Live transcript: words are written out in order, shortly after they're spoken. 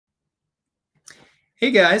Hey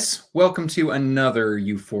guys, welcome to another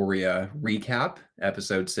Euphoria recap,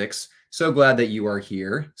 episode 6. So glad that you are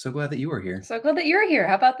here. So glad that you are here. So glad that you're here.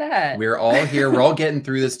 How about that? We're all here. We're all getting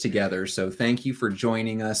through this together. So thank you for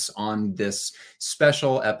joining us on this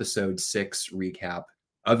special episode 6 recap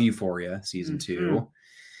of Euphoria season 2.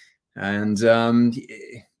 And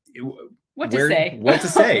what to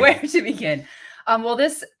say? Where to begin? Well,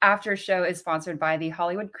 this after show is sponsored by the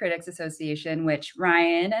Hollywood Critics Association, which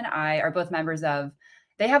Ryan and I are both members of.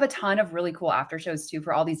 They have a ton of really cool after shows too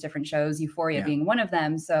for all these different shows, Euphoria being one of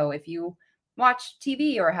them. So if you watch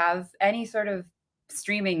TV or have any sort of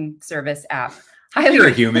streaming service app, you're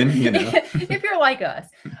a human, you know. If you're like us,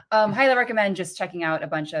 highly recommend just checking out a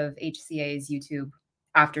bunch of HCA's YouTube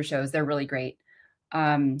after shows. They're really great.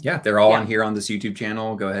 Yeah, they're all on here on this YouTube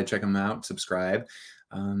channel. Go ahead, check them out, subscribe.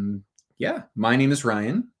 Yeah, my name is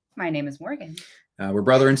Ryan. My name is Morgan. We're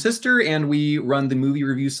brother and sister, and we run the movie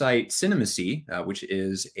review site Cinemacy, which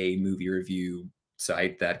is a movie review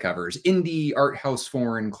site that covers indie, art house,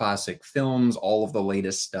 foreign, classic films, all of the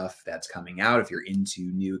latest stuff that's coming out. If you're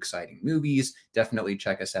into new, exciting movies, definitely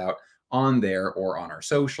check us out on there or on our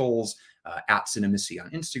socials, at Cinemacy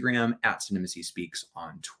on Instagram, at Cinemacy Speaks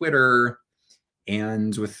on Twitter.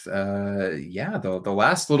 And with, the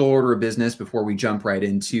last little order of business before we jump right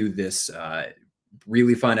into this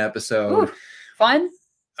really fun episode. Ooh. Fun?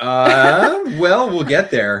 Well, we'll get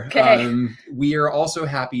there. Okay. We are also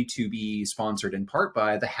happy to be sponsored in part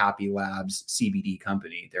by the Happy Labs CBD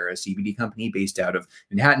company. They're a CBD company based out of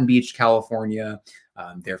Manhattan Beach, California.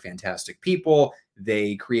 They're fantastic people.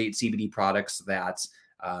 They create CBD products that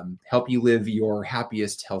help you live your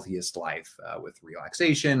happiest, healthiest life with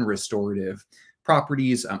relaxation, restorative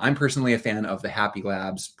properties. I'm personally a fan of the Happy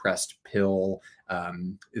Labs pressed pill,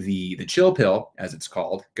 the chill pill, as it's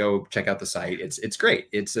called. Go check out the site. It's great.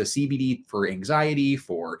 It's a CBD for anxiety,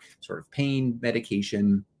 for sort of pain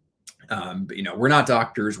medication. But, you know, we're not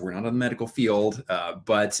doctors. We're not in the medical field,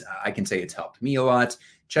 but I can say it's helped me a lot.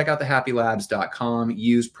 Check out thehappylabs.com.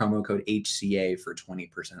 Use promo code HCA for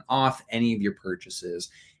 20% off any of your purchases.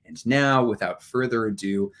 And now, without further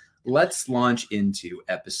ado, let's launch into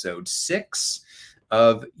episode 6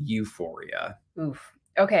 of Euphoria. Oof.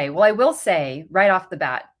 Okay. Well, I will say right off the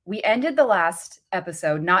bat, we ended the last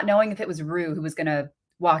episode not knowing if it was Rue who was going to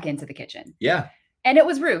walk into the kitchen. Yeah. And it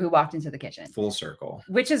was Rue who walked into the kitchen. Full circle.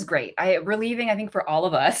 Which is great. Relieving, I think, for all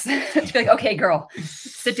of us to be like, okay, girl,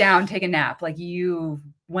 sit down, take a nap. Like, you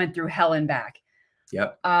went through hell and back.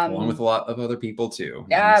 Yep. Along with a lot of other people too.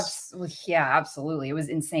 Yeah, absolutely. It was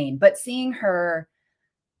insane. But seeing her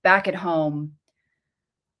back at home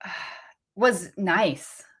was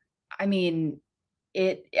nice. I mean,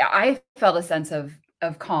 I felt a sense of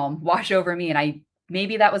calm wash over me, and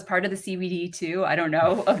maybe that was part of the CBD too. I don't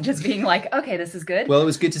know, of just being like, okay, this is good. Well, it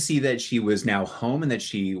was good to see that she was now home and that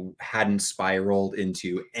she hadn't spiraled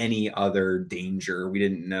into any other danger. We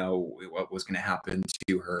didn't know what was going to happen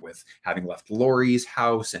to her with having left Lori's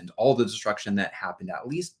house and all the destruction that happened. At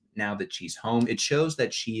least now that she's home, it shows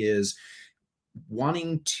that she is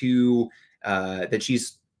wanting to, that she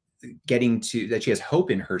has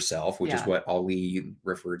hope in herself, which is what Ali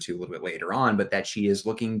referred to a little bit later on, but that she is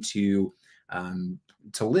looking to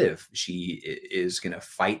live. She is going to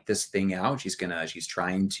fight this thing out. She's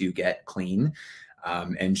trying to get clean.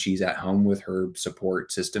 And she's at home with her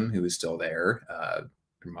support system, who is still there,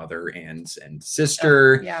 her mother and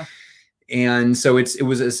sister. Yeah. And so it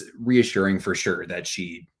was reassuring for sure that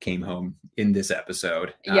she came home in this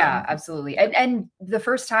episode. Yeah, absolutely. And the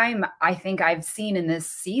first time I think I've seen in this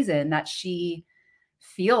season that she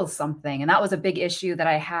feels something. And that was a big issue that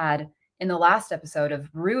I had in the last episode of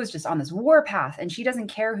Rue is just on this war path and she doesn't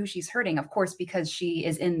care who she's hurting, of course, because she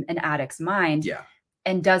is in an addict's mind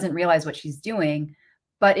and doesn't realize what she's doing.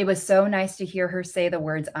 But it was so nice to hear her say the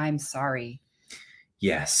words, "I'm sorry."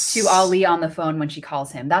 Yes. To Ali on the phone when she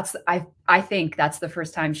calls him. I think that's the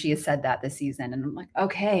first time she has said that this season. And I'm like,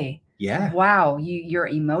 okay. Yeah. Wow. You're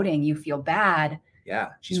emoting. You feel bad. Yeah.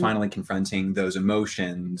 She's finally confronting those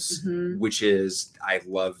emotions, which is, I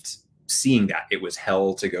loved seeing that. It was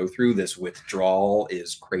hell to go through. This withdrawal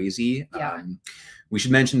is crazy. Yeah. We should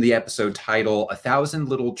mention the episode title, 1,000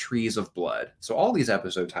 Little Trees of Blood. So all these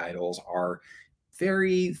episode titles are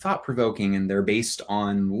very thought-provoking, and they're based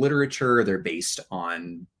on literature. They're based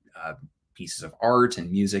on pieces of art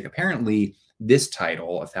and music. Apparently, this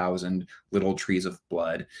title, 1,000 Little Trees of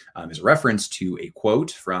Blood, is a reference to a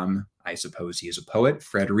quote from, I suppose he is a poet,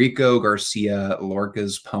 Federico Garcia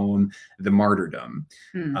Lorca's poem, The Martyrdom.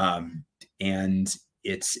 And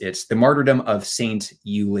it's the martyrdom of Saint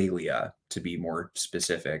Eulalia, to be more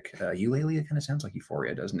specific. Eulalia kind of sounds like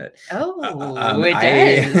Euphoria, doesn't it? Oh,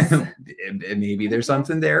 it does. Maybe there's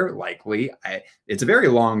something there. Likely, it's a very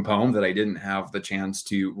long poem that I didn't have the chance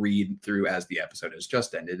to read through as the episode has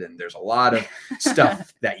just ended, and there's a lot of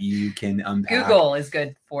stuff that you can unpack. Google is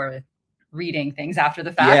good for reading things after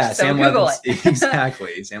the fact. Yeah, so Sam Google Levinson, it.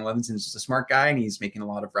 exactly. Sam Levinson's just a smart guy, and he's making a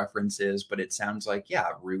lot of references. But it sounds like,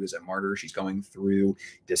 yeah, Rue is a martyr. She's going through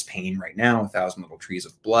this pain right now, 1,000 little trees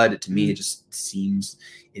of blood. To me, it just seems,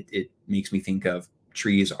 it makes me think of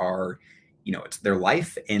trees are, you know, it's their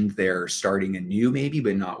life and they're starting anew, maybe,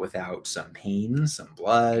 but not without some pain, some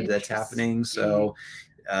blood that's happening. So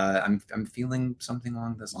I'm feeling something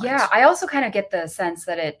along those lines. Yeah, I also kind of get the sense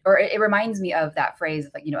that it reminds me of that phrase,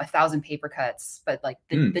 like, you know, 1,000 paper cuts, but like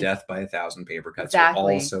the death by 1,000 paper cuts. Exactly.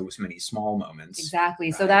 But also so many small moments. Exactly.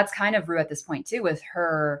 Right. So that's kind of Rue at this point too, with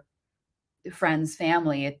her friends,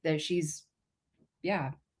 family. She's,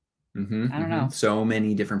 yeah. I don't know. So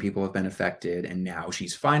many different people have been affected, and now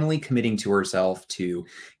she's finally committing to herself to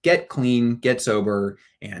get clean, get sober.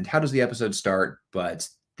 And how does the episode start? But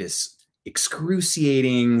this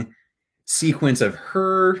excruciating sequence of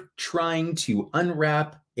her trying to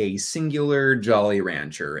unwrap a singular Jolly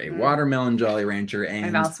Rancher, a watermelon Jolly Rancher,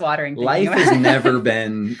 and my mouth's watering. Life has never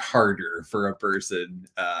been harder for a person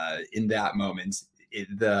in that moment.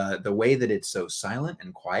 The way that it's so silent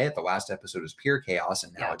and quiet. The last episode was pure chaos,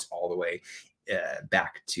 and now it's all the way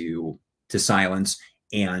back to silence.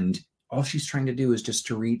 And all she's trying to do is just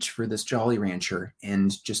to reach for this Jolly Rancher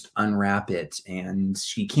and just unwrap it, and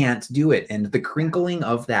she can't do it. And the crinkling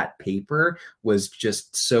of that paper was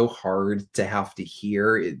just so hard to have to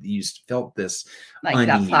hear. You just felt this like unease.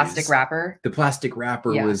 That plastic wrapper. The plastic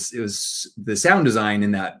wrapper was the sound design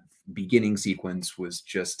in that beginning sequence was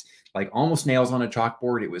just like almost nails on a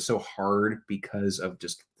chalkboard. It was so hard because of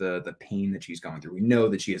just the pain that she's going through. We know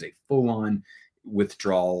that she has a full-on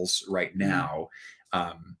withdrawals right now.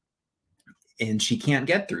 And she can't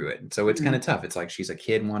get through it. So it's kind of tough. It's like she's a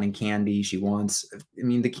kid wanting candy. She wants, I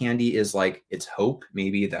mean, the candy is like, it's hope.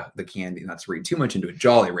 Maybe the candy, not to read too much into a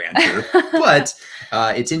Jolly Rancher, but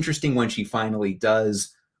it's interesting when she finally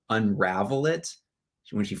does unravel it.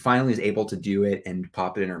 When she finally is able to do it and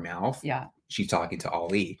pop it in her mouth, she's talking to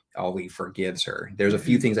Ali. Ali forgives her. There's a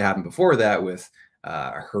few things that happened before that with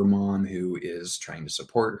her mom, who is trying to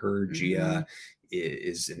support her. Gia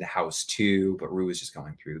is in the house too, but Rue is just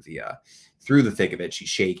going through the thick of it. She's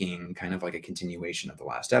shaking, kind of like a continuation of the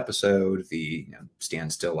last episode.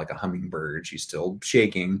 Stand still like a hummingbird. She's still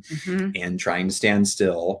shaking and trying to stand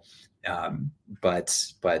still.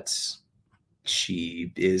 But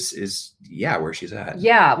she is where she's at.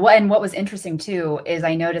 Yeah. Well, and what was interesting too is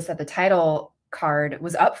I noticed that the title card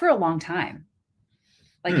was up for a long time.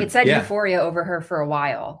 Like it said Euphoria over her for a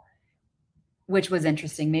while, which was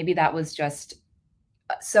interesting. Maybe that was just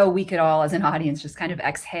so we could all, as an audience, just kind of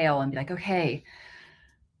exhale and be like, okay.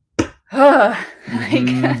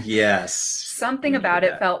 Yes. Something about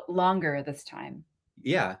it felt longer this time.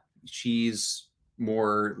 Yeah. She's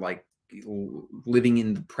more like living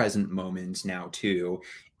in the present moment now too.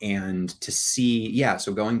 And to see,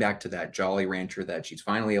 so going back to that Jolly Rancher that she's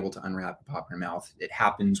finally able to unwrap and pop in her mouth, it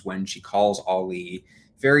happens when she calls Ali.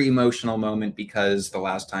 Very emotional moment, because the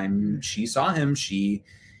last time she saw him, she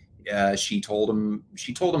told him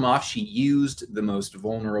off. She used the most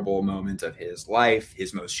vulnerable moment of his life,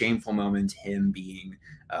 his most shameful moment, him being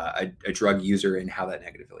a drug user, and how that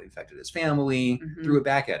negatively affected his family, threw it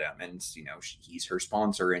back at him. And, he's her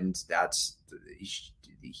sponsor, and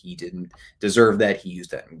he didn't deserve that. He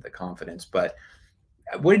used that in the confidence. But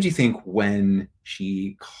what did you think when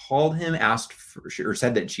she called him, asked for, or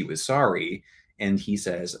said that she was sorry, and he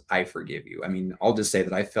says, "I forgive you"? I mean, I'll just say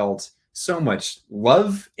that I felt so much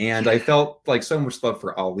love, and I felt like so much love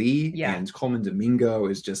for Ali. And Coleman Domingo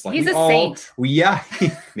is just like, he's a saint.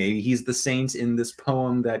 Maybe he's the saint in this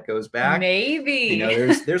poem that goes back. Maybe,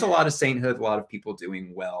 there's a lot of sainthood, a lot of people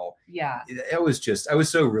doing well. I was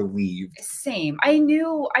so relieved. Same. I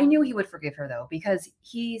knew he would forgive her though, because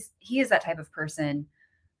he is that type of person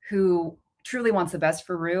who truly wants the best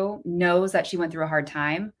for Rue, knows that she went through a hard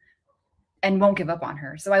time, and won't give up on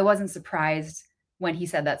her. So I wasn't surprised when he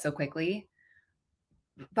said that so quickly.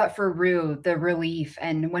 But for Rue, the relief,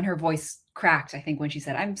 and when her voice cracked, I think when she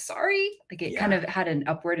said, "I'm sorry," like it kind of had an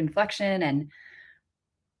upward inflection, and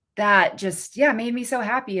that just, made me so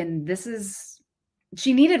happy. And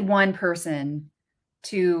she needed one person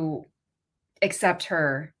to accept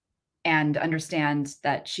her and understand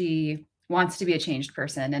that she wants to be a changed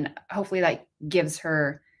person. And hopefully that gives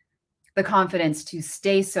her the confidence to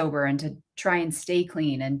stay sober and to try and stay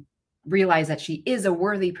clean and realize that she is a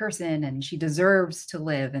worthy person and she deserves to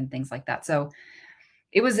live and things like that. So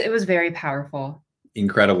it was very powerful.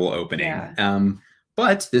 Incredible opening. Yeah.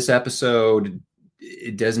 But this episode,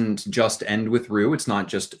 it doesn't just end with Rue. It's not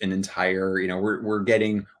just an entire, you know, we're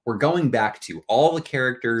going back to all the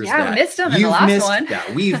characters that we missed them in the you've last missed, one.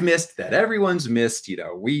 that we've missed, that everyone's missed. You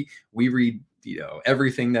know, we read, you know,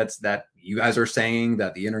 everything that you guys are saying,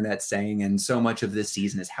 that the internet's saying, and so much of this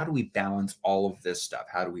season is how do we balance all of this stuff?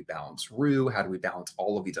 How do we balance Rue? How do we balance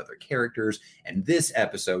all of these other characters? And this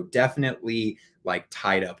episode definitely like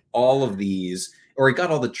tied up all of these, or it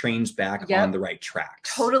got all the trains back on the right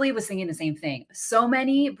tracks. Totally was thinking the same thing. So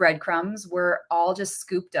many breadcrumbs were all just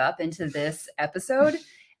scooped up into this episode.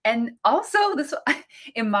 And also this,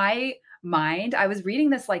 in my mind, I was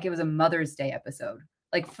reading this like it was a Mother's Day episode.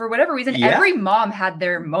 Like for whatever reason, every mom had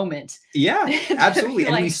their moment. Yeah, absolutely.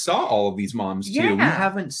 And we saw all of these moms too. Yeah. We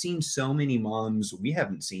haven't seen so many moms. We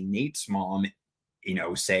haven't seen Nate's mom, you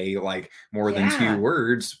know, say like more than 2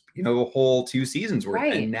 words, you know, the whole 2 seasons worth.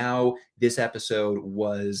 Right. And now this episode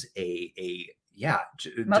was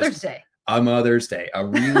Mother's Day. A Mother's Day, a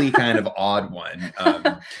really kind of odd one.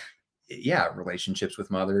 Yeah, relationships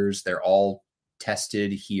with mothers, they're all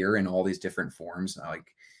tested here in all these different forms.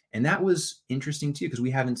 Like, and that was interesting too, because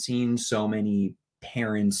we haven't seen so many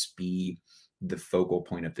parents be the focal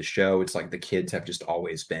point of the show. It's like the kids have just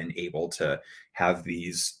always been able to have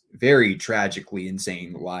these very tragically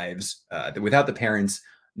insane lives without the parents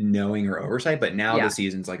knowing or oversight. But now the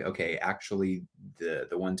season's like, okay, actually the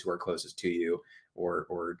ones who are closest to you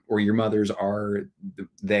or your mothers are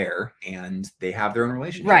there and they have their own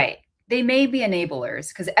relationship. Right. They may be enablers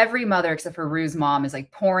because every mother except for Rue's mom is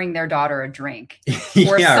like pouring their daughter a drink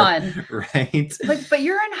or son. Right. But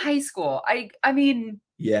you're in high school. I mean,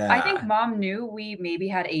 yeah, I think mom knew we maybe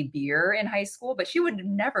had a beer in high school, but she would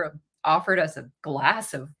never have offered us a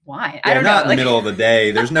glass of wine. I don't know. Not in the middle of the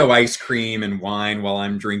day. There's no ice cream and wine while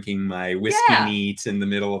I'm drinking my whiskey neat in the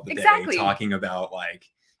middle of the day, talking about like,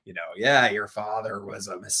 you know, your father was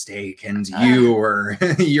a mistake and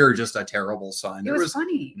you're just a terrible son. It was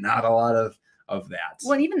funny. Not a lot of that.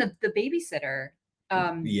 Well, even the babysitter,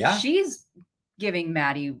 she's giving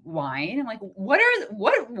Maddie wine. I'm like, what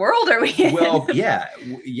world are we in? Well,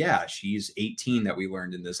 yeah, she's 18 that we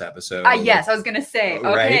learned in this episode. Yes, I was gonna say. Okay.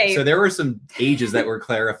 Right. So there were some ages that were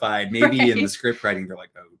clarified. Maybe in the script writing, they're like,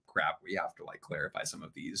 oh crap, we have to like clarify some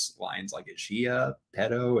of these lines. Like, is she a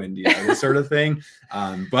pedo and this sort of thing?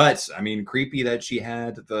 But I mean, creepy that she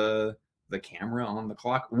had the camera on the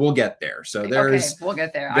clock. We'll get there. So we'll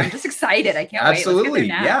get there. I'm just excited. I can't absolutely wait.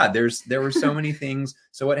 Let's get there now. There were so many things.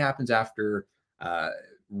 So what happens after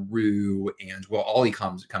Rue and Ollie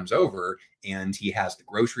comes over and he has the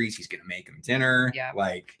groceries, he's gonna make him dinner.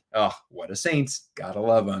 Like, oh, what a saint, gotta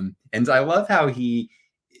love him. And I love how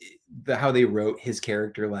how they wrote his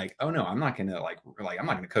character, like, oh no, I'm not gonna I'm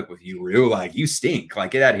not gonna cook with you, Rue, like you stink,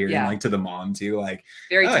 like get out of here. And like to the mom too, like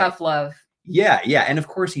very tough love. Yeah, and of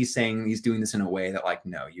course he's doing this in a way that like,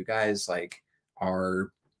 no, you guys like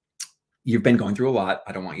you've been going through a lot.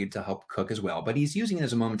 I don't want you to help cook as well. But he's using it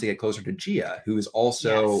as a moment to get closer to Gia, who is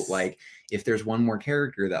also like, if there's one more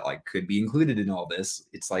character that like could be included in all this,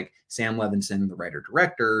 it's like Sam Levinson, the writer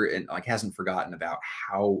director, and like hasn't forgotten about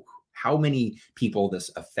how many people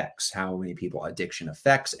this affects, how many people addiction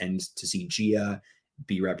affects, and to see Gia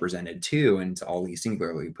be represented too, and to Ollie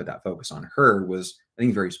singularly put that focus on her was, I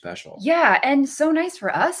think, very special. Yeah, and so nice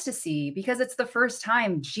for us to see because it's the first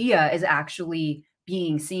time Gia is actually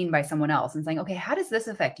being seen by someone else and saying, okay, how does this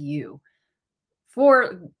affect you?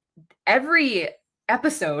 For every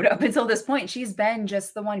episode up until this point, she's been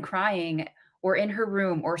just the one crying or in her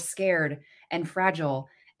room or scared and fragile.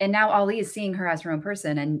 And now Ollie is seeing her as her own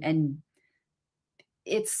person. And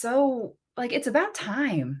it's so like, it's about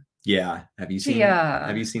time. Yeah. Have you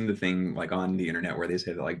seen the thing like on the internet where they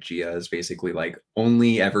say that like Gia is basically like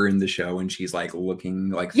only ever in the show and she's like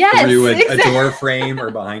looking like through a door frame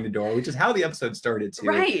or behind a door, which is how the episode started too.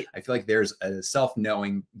 Right. I feel like there's a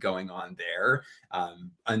self-knowing going on there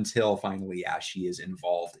until finally she is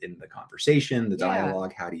involved in the conversation, the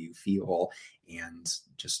dialogue. How do you feel? And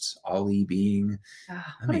just Ollie being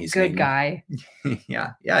amazing. What a good guy.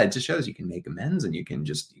 Yeah. It just shows you can make amends and you can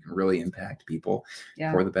really impact people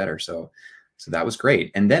for the better. So that was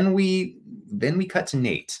great. And then we cut to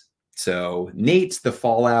Nate. So Nate's the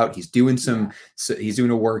fallout. He's doing he's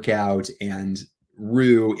doing a workout, and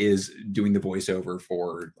Rue is doing the voiceover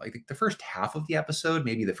for like the first half of the episode,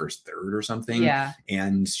 maybe the first third or something. Yeah.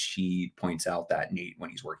 And she points out that Nate,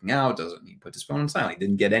 when he's working out, he puts his phone on silent. He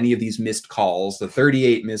didn't get any of these missed calls, the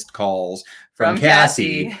 38 missed calls from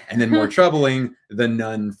Cassie. And then more troubling, the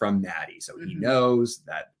none from Maddie. So he knows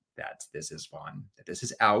that that this is fun, that this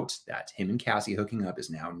is out, that him and Cassie hooking up is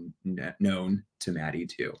now known to Maddie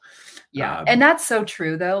too. Yeah. And that's so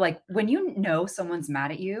true though. Like when you know someone's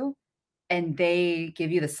mad at you and they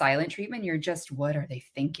give you the silent treatment, you're just, what are they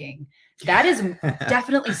thinking? That is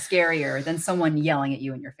definitely scarier than someone yelling at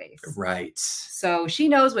you in your face. Right. So she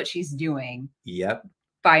knows what she's doing. Yep.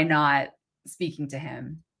 By not speaking to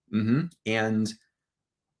him. Mm-hmm. And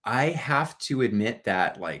I have to admit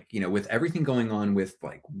that, like, you know, with everything going on with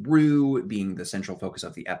like Rue being the central focus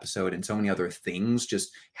of the episode and so many other things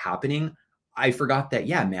just happening, I forgot that,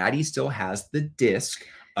 yeah, Maddie still has the disc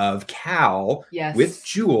of Cal with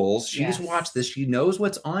Jules. She's watched this. She knows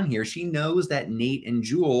what's on here. She knows that Nate and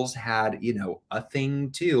Jules had, you know, a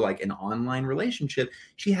thing too, like an online relationship.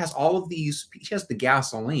 She has all of these. She has the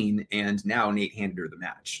gasoline, and now Nate handed her the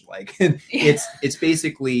match. Like it's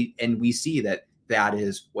basically, and we see that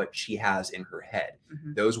is what she has in her head.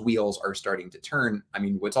 Mm-hmm. Those wheels are starting to turn. I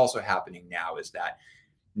mean, what's also happening now is that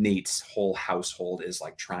Nate's whole household is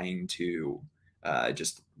like trying to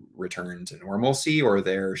just return to normalcy, or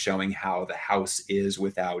they're showing how the house is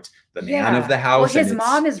without the man of the house. Well, his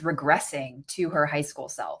mom is regressing to her high school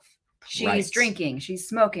self. She's drinking, she's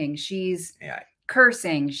smoking, she's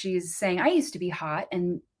cursing, she's saying, I used to be hot.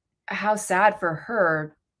 And how sad for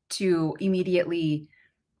her to immediately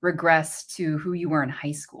regress to who you were in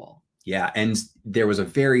high school. Yeah. And there was a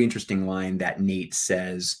very interesting line that Nate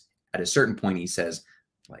says at a certain point. He says,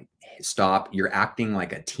 like, hey, stop, you're acting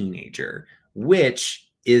like a teenager, which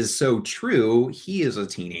is so true. He is a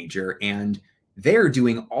teenager and they're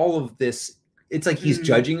doing all of this. It's like he's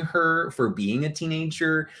judging her for being a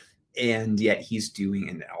teenager, and yet he's doing,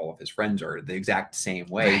 and all of his friends are the exact same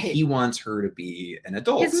way. He wants her to be an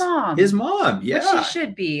adult. His mom. Yeah. Which she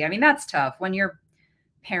should be. I mean, that's tough when your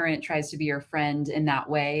parent tries to be your friend in that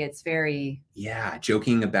way. It's very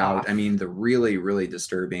joking about I mean, the really, really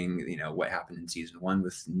disturbing, you know, what happened in season 1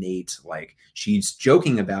 with Nate. Like, she's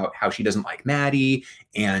joking about how she doesn't like Maddie,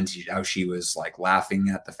 and how she was like laughing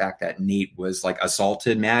at the fact that Nate was like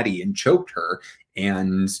assaulted Maddie and choked her,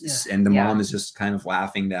 and the mom is just kind of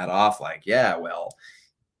laughing that off, like, yeah, well,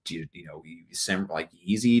 you know, like,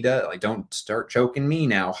 easy to, like, don't start choking me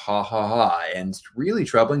now, ha ha ha. And it's really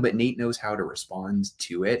troubling, but Nate knows how to respond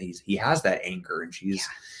to it. He has that anger, and she's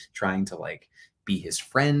trying to like be his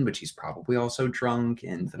friend, but she's probably also drunk.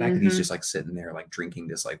 And the fact that he's just like sitting there like drinking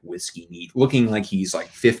this like whiskey neat, looking like he's like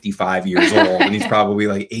 55 years old and he's probably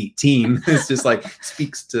like 18. It's just like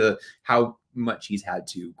speaks to how much he's had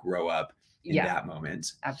to grow up in that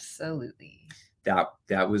moment. Absolutely.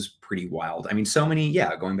 That was pretty wild. I mean, so many,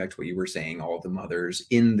 going back to what you were saying, all of the mothers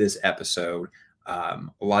in this episode, a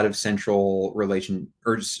lot of central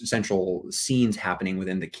scenes happening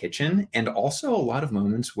within the kitchen, and also a lot of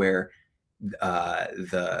moments where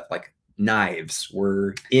the like knives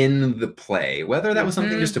were in the play, whether that was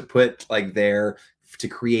something just to put like there to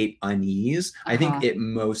create unease. I think it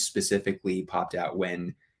most specifically popped out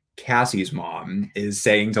when Cassie's mom is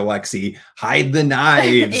saying to Lexi, hide the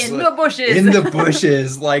knives in the bushes. In the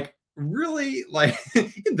bushes. Like, really? Like,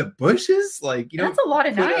 in the bushes? Like, you know, that's a lot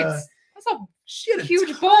of knives. That's a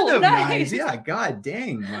huge bowl of knives. Yeah, god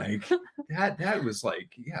dang. Like, that was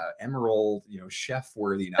like, emerald, you know, chef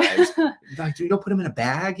worthy knives. Like, you don't put them in a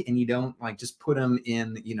bag, and you don't like just put them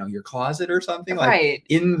in, you know, your closet or something. Like,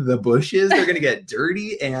 in the bushes, they're gonna get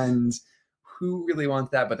dirty, and who really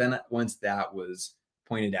wants that? But then once that was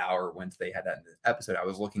pointed out, or once they had that in the episode, I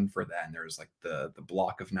was looking for that, and there was like the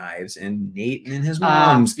block of knives in Nate and in his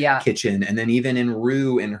mom's kitchen, and then even in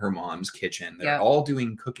Rue in her mom's kitchen. They're all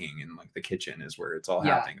doing cooking, and like the kitchen is where it's all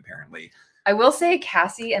happening, apparently. I will say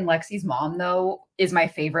Cassie and Lexi's mom, though, is my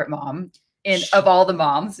favorite mom of all the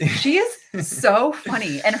moms. She is so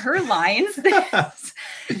funny, and her lines,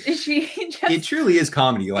 it truly is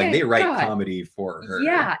comedy. Like, they write comedy for her.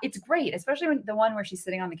 Yeah, it's great, especially when the one where she's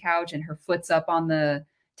sitting on the couch and her foot's up on the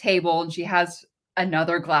table and she has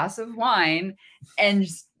another glass of wine and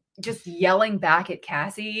just yelling back at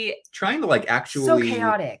Cassie, trying to like actually so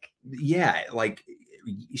chaotic. Yeah, like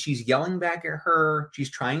she's yelling back at her. She's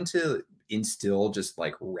trying to instill just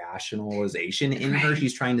like rationalization in her.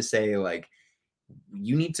 She's trying to say, like,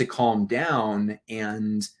 you need to calm down,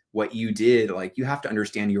 and what you did, like, you have to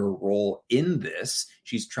understand your role in this.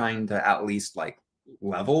 She's trying to at least like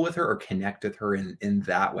level with her or connect with her in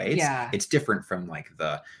that way. It's different from like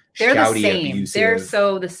they're shouty, the same. abusive. They're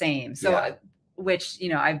so the same. So which, you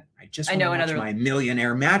know, I know another my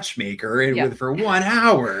millionaire matchmaker with for 1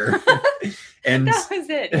 hour. And that was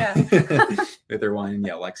it. With her wine.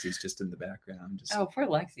 Lexi's just in the background. Just, poor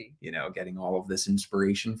Lexi. You know, getting all of this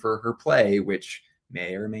inspiration for her play, which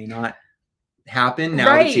may or may not happen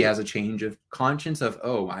now that she has a change of conscience of,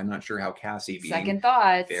 oh, I'm not sure how Cassie being second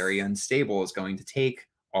thoughts, very unstable is going to take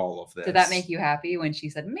all of this. Did that make you happy when she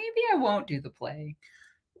said, maybe I won't do the play?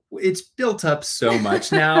 It's built up so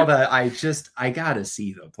much now that I gotta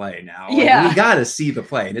see the play now. Yeah. We gotta see the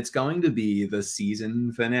play, and it's going to be the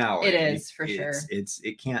season finale. It is, for sure.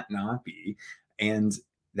 It can't not be. And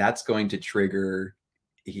that's going to trigger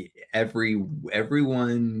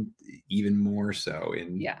everyone even more so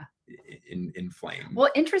in flame.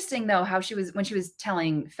 Well, interesting though, how when she was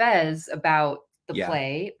telling Fez about the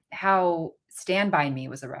play, how Stand By Me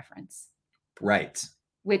was a reference. Right.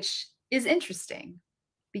 Which is interesting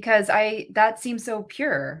because that seems so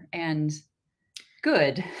pure and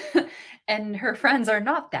good. And her friends are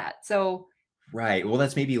not that. So right. Well,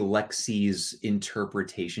 that's maybe Lexi's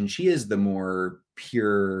interpretation. She is the more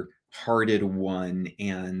pure-hearted one,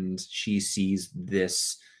 and she sees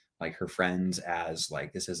this, like, her friends as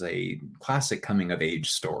like, this is a classic coming of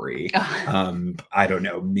age story. I don't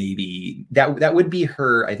know, maybe that would be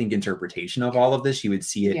her, I think, interpretation of all of this. She would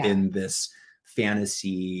see it in this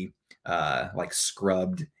fantasy, like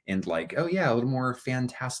scrubbed and like, oh yeah, a little more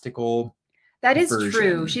fantastical. That is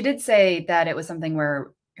true. She did say that it was something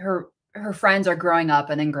where her friends are growing up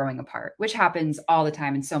and then growing apart, which happens all the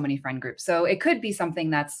time in so many friend groups. So it could be something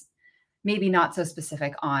that's maybe not so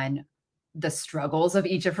specific on the struggles of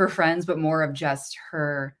each of her friends, but more of just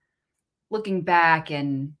her looking back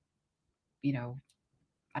and, you know,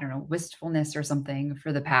 I don't know, wistfulness or something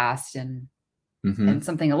for the past and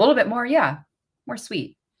something a little bit more, more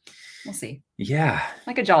sweet. We'll see. Yeah.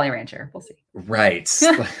 Like a Jolly Rancher. We'll see. Right.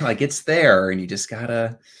 Like it's there and you just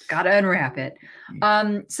gotta unwrap it.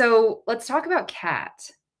 So let's talk about Kat.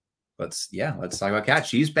 Let's talk about Kat.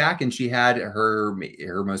 She's back and she had her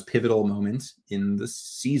most pivotal moment in the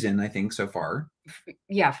season, I think, so far.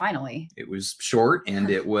 Yeah, finally. It was short and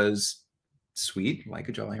it was sweet, like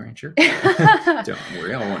a Jolly Rancher. Don't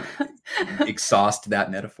worry, I won't exhaust that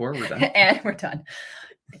metaphor. We're done. And we're done.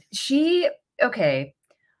 Okay.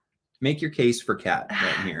 Make your case for Kat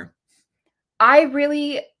right here.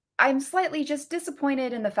 I'm slightly just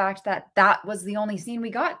disappointed in the fact that was the only scene we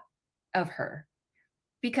got of her,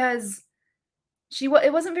 because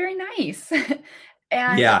it wasn't very nice.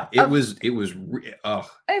 And yeah, it was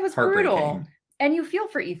brutal. And you feel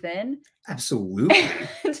for Ethan. Absolutely.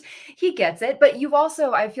 And he gets it. But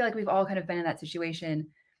I feel like we've all kind of been in that situation,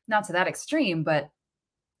 not to that extreme, but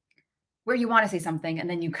where you want to say something and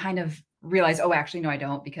then you kind of realize, oh, actually, no, I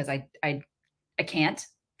don't, because I can't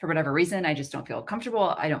for whatever reason. I just don't feel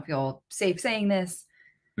comfortable. I don't feel safe saying this.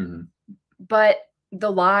 But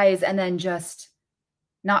the lies and then just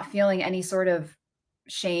not feeling any sort of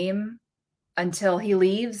shame until he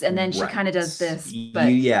leaves, and then she kind of does this. But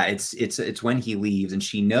it's when he leaves and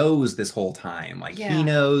she knows this whole time. Like he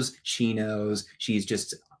knows, she knows. She's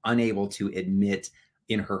just unable to admit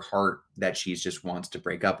in her heart that she just wants to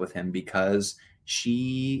break up with him because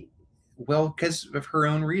of her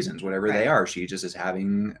own reasons, whatever they are. She just is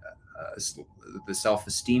having the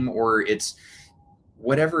self-esteem, or it's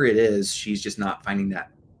whatever it is. She's just not finding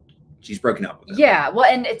that she's broken up with him. Yeah. Well,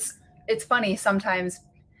 and it's funny. Sometimes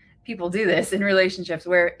people do this in relationships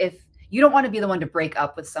where if you don't want to be the one to break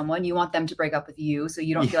up with someone, you want them to break up with you. So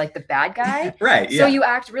you don't feel like the bad guy. Right. So you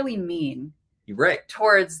act really mean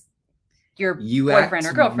towards your boyfriend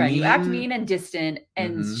or girlfriend. You act mean and distant.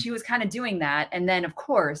 And she was kind of doing that. And then of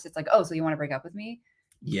course it's like, oh, so you want to break up with me?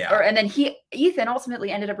 Yeah. And then Ethan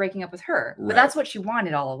ultimately ended up breaking up with her, but that's what she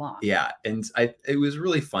wanted all along. Yeah. And it was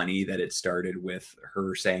really funny that it started with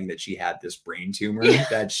her saying that she had this brain tumor,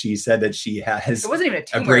 that she said that she has it wasn't even a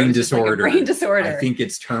tumor, brain disorder. Like a brain disorder. I think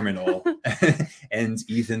it's terminal. And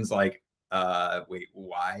Ethan's like, wait,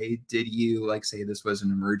 why did you say this was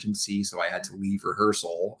an emergency? So I had to leave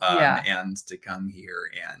rehearsal and to come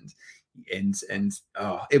here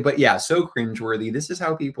but yeah, so cringeworthy. This is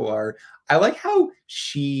how people are. I like how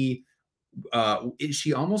she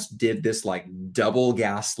almost did this double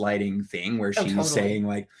gaslighting thing where she's saying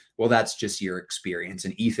well, that's just your experience,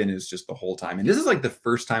 and Ethan is just the whole time. And this is the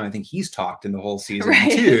first time I think he's talked in the whole season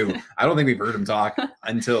too. I don't think we've heard him talk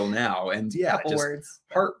until now. And just words.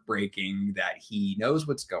 Heartbreaking that he knows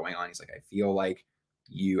what's going on. He's like, I feel like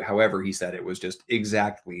you, however he said it was just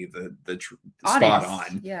exactly the spot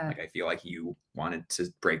on. Yeah. I feel like you wanted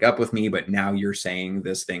to break up with me, but now you're saying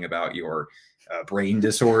this thing about your brain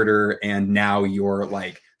disorder, and now you're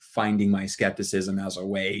finding my skepticism as a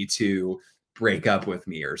way to break up with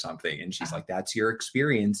me or something. And she's like, that's your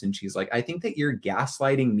experience. And she's like, I think that you're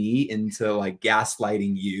gaslighting me into like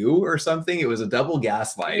gaslighting you or something. It was a double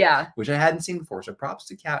gaslight, Yeah. which I hadn't seen before. So props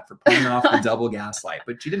to Kat for pulling off the double gaslight,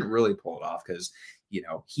 but she didn't really pull it off because, you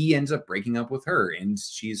know, he ends up breaking up with her, and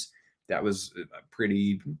that was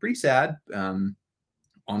pretty sad.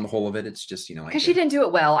 On the whole of it, it's just, you know, like, because she didn't do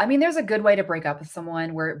it well. I mean, there's a good way to break up with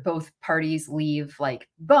someone where both parties leave like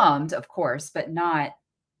bummed, of course, but not,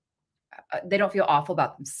 they don't feel awful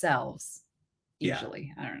about themselves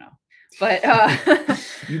usually. Yeah. I don't know. But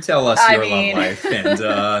you tell us your love life, and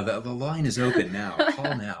the line is open now.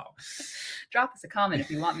 Call now. Drop us a comment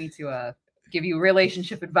if you want me to give you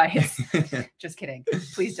relationship advice. Just kidding.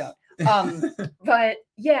 Please don't. But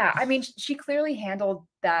yeah, I mean, she clearly handled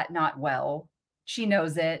that not well. She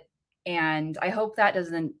knows it. And I hope that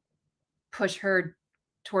doesn't push her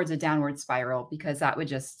towards a downward spiral, because that would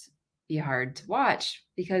just be hard to watch.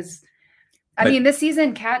 Because I mean, this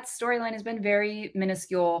season, Kat's storyline has been very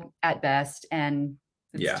minuscule at best, and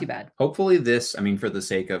it's too bad. Hopefully this, I mean, for the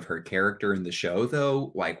sake of her character in the show,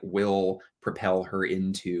 though, like, will propel her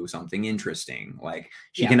into something interesting. Like,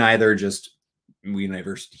 she can either just, we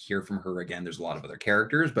never hear from her again. There's a lot of other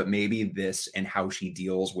characters, but maybe this and how she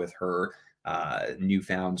deals with her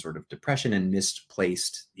newfound sort of depression and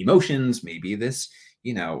misplaced emotions, maybe this,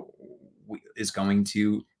 you know, is going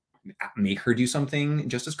to make her do something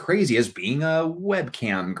just as crazy as being a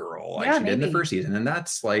webcam girl like she did in the first season. And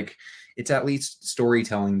that's like, it's at least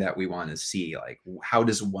storytelling that we want to see. Like, how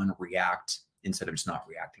does one react instead of just not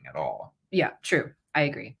reacting at all? Yeah, true. I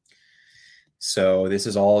agree. So this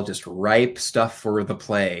is all just ripe stuff for the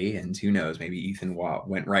play. And who knows, maybe Ethan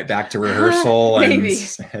went right back to rehearsal and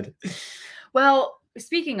said... Well,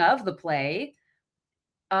 speaking of the play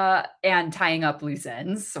and tying up loose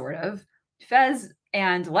ends, sort of, Fez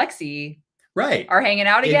and Lexi are hanging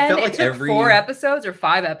out again. It took 4 episodes or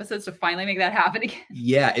 5 episodes to finally make that happen again.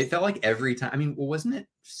 Yeah, it felt like every time. I mean, well, wasn't it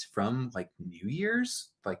from like New Year's,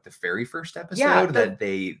 like the very first episode that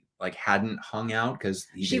they like hadn't hung out because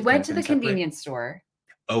she went to the convenience store.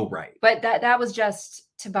 Oh, right. But that was just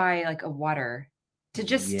to buy like a water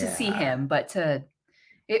to see him, but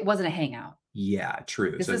it wasn't a hangout. Yeah,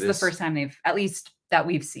 true. This is the first time they've, at least that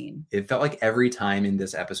we've seen. It felt like every time in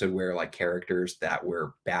this episode where like characters that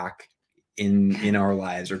were back in our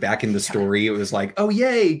lives or back in the story, it was like, oh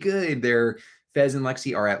yay, good. Fez and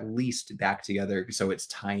Lexi are at least back together. So it's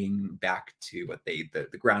tying back to what the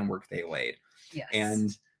groundwork they laid. Yes.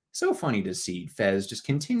 And so funny to see Fez just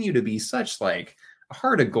continue to be such like a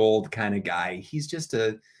heart of gold kind of guy. He's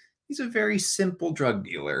a very simple drug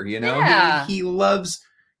dealer, you know? Yeah. He loves,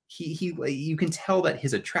 you can tell that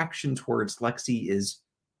his attraction towards Lexi is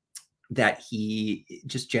that he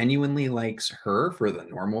just genuinely likes her for the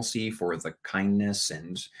normalcy, for the kindness,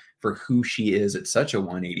 and for who she is. It's such a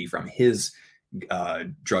 180 from his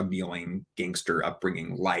drug dealing gangster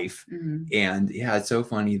upbringing life. Mm-hmm. And yeah, it's so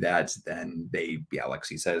funny that then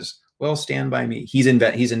Lexi says, well, Stand By Me. He's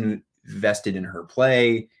invested in her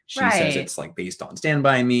play. She says it's like based on Stand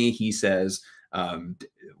By Me. He says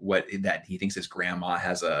that he thinks his grandma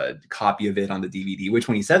has a copy of it on the DVD, which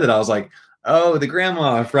when he said that, I was like, oh, the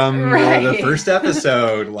grandma from the first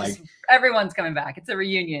episode. Like, everyone's coming back. It's a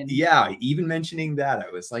reunion. Yeah, even mentioning that, I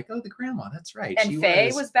was like, oh, the grandma, that's right. And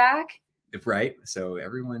Faye was back. Right. So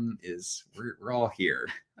everyone we're all here.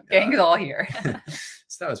 Gang's all here.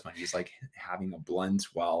 So that was funny. He's like having a blunt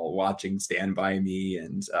while watching Stand By Me.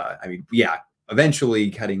 And I mean, yeah, eventually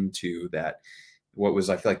cutting to that, what was,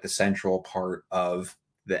 I feel like, the central part of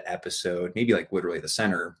the episode, maybe like literally the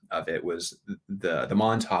center of it, was the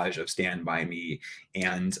montage of Stand By Me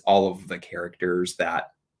and all of the characters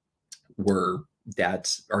that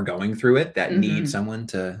are going through it, that need someone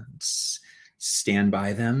to stand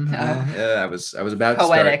by them. I was about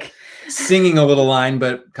poetic to start singing a little line,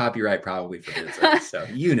 but copyright probably forbids it. So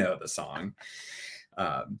you know the song.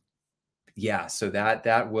 Yeah, so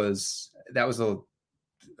that was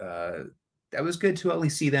good to at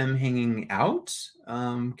least see them hanging out,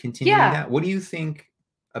 continuing that. What do you think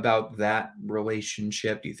about that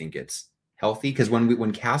relationship? Do you think it's healthy? Because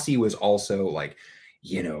when Cassie was also like,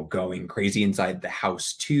 you know, going crazy inside the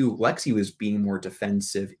house too, Lexi was being more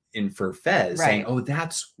defensive for Fez, saying, oh,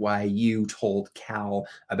 that's why you told Cal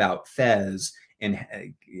about Fez, and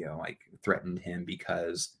you know, like threatened him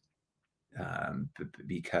because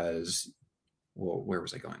well, where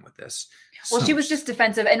was I going with this? Well, she was just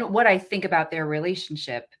defensive. And what I think about their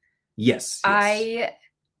relationship, I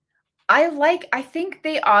think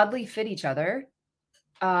they oddly fit each other,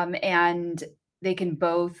 and they can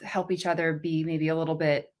both help each other be maybe a little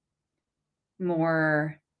bit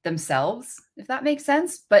more themselves, if that makes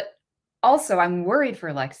sense. But also, I'm worried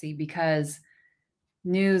for Lexi because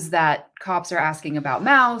news that cops are asking about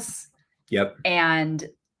Mouse. Yep. And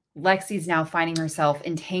Lexi's now finding herself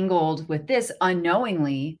entangled with this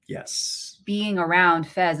unknowingly. Yes. Being around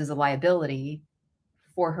Fez is a liability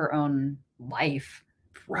for her own life.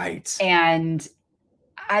 Right. And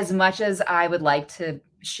as much as I would like to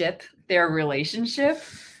ship their relationship,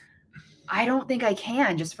 I don't think I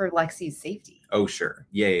can, just for Lexi's safety. Oh, sure.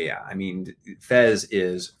 Yeah. I mean, Fez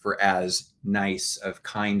is, for as nice of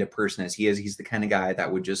kind a person as he is, he's the kind of guy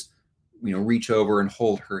that would just, reach over and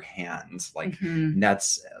hold her hands. Like, and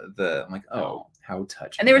that's I'm like, oh, how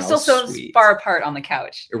touching. And they were still so far apart on the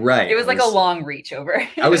couch. Right. It was like a long reach over.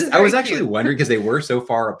 I was actually wondering, because they were so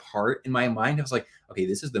far apart in my mind. I was like, okay,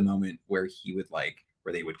 this is the moment where he would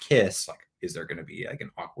where they would kiss. Like, is there going to be like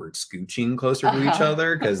an awkward scooching closer to each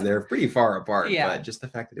other? Because they're pretty far apart. Yeah. But just the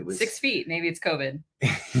fact that it was 6 feet, maybe it's COVID.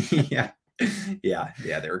 yeah.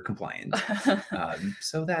 They were compliant.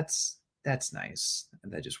 So that's nice.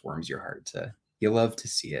 That just warms your heart you love to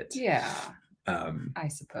see it. Yeah. I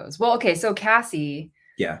suppose. Well, okay. So Cassie.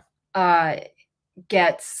 Yeah.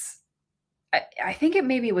 Gets, I think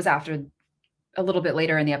maybe it was after a little bit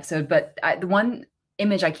later in the episode, but the one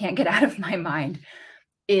image I can't get out of my mind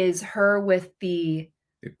is her with the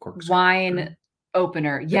wine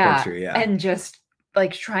opener. Yeah. And just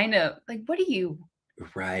like trying to, like, what do you?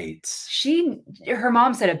 Right. Her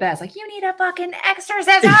mom said it best, like, you need a fucking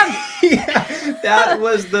exorcism. Yeah, that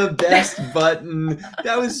was the best button.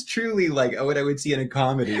 That was truly like what I would see in a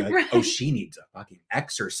comedy. Like, oh, she needs a fucking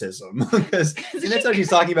exorcism. Because that's how she's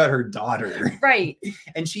talking about her daughter. Right.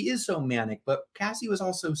 And she is so manic. But Cassie was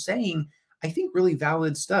also saying, I think, really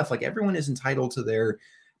valid stuff. Like, everyone is entitled to their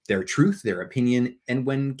truth, their opinion. And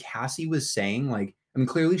when Cassie was saying, like, I mean,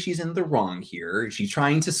 clearly she's in the wrong here. She's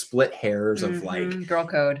trying to split hairs of like girl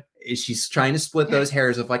code. She's trying to split those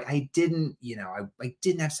hairs of like, I didn't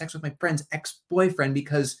have sex with my friend's ex-boyfriend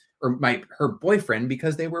her boyfriend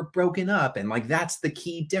because they were broken up. And like, that's the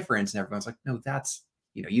key difference. And everyone's like, no, that's,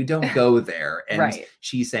 you don't go there. And right.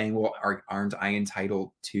 She's saying, well, aren't I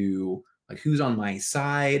entitled to, like, who's on my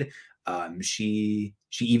side? She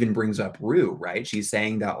even brings up Rue, right? She's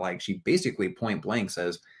saying that, like, she basically point blank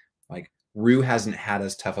says, like, Rue hasn't had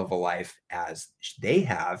as tough of a life as they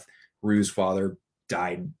have. Rue's father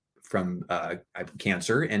died from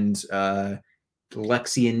cancer, and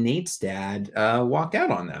Lexi and Nate's dad walked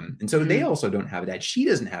out on them. And so they also don't have a dad. She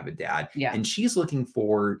doesn't have a dad. Yeah. And she's looking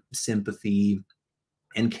for sympathy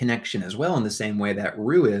and connection as well, in the same way that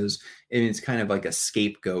Rue is. And it's kind of like a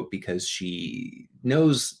scapegoat because she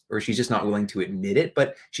knows, or she's just not willing to admit it,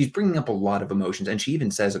 but she's bringing up a lot of emotions. And she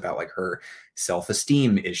even says about like her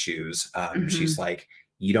self-esteem issues. She's like,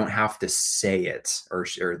 you don't have to say it. Or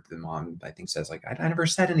the mom, I think, says like, I never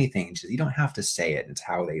said anything. She says, you don't have to say it. It's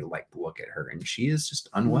how they like look at her. And she is just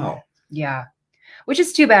unwell. Yeah. Which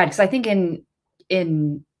is too bad. Because I think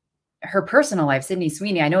in her personal life, Sydney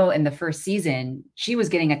Sweeney, I know in the first season, she was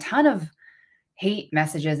getting a ton of hate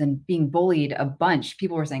messages and being bullied a bunch.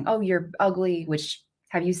 People were saying, oh, you're ugly, which,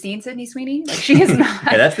 have you seen Sydney Sweeney? Like, she is not.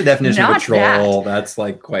 Yeah, that's the definition of a troll. That's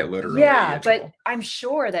like quite literally. Yeah, but I'm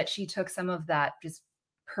sure that she took some of that just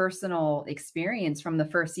personal experience from the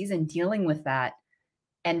first season dealing with that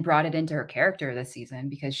and brought it into her character this season,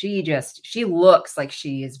 because she looks like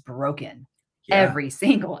she is broken every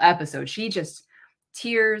single episode. She just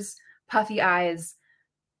tears, puffy eyes.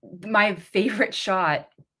 My favorite shot,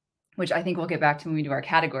 which I think we'll get back to when we do our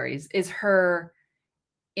categories, is her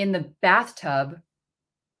in the bathtub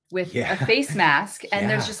with a face mask, and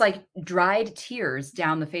there's just like dried tears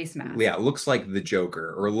down the face mask. Yeah, it looks like the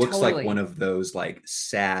Joker, or it looks like one of those like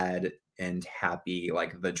sad and happy,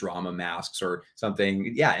 like the drama masks or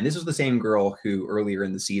something. Yeah, and this was the same girl who earlier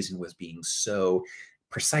in the season was being so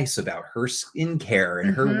precise about her skincare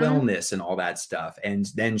and her wellness and all that stuff, and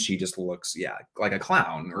then she just looks like a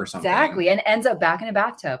clown or something. Exactly. And ends up back in a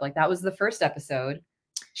bathtub. Like, that was the first episode.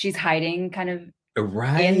 She's hiding kind of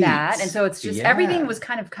in that, and so it's just everything was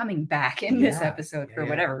kind of coming back in this episode for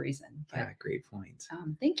whatever reason. But, yeah, great point.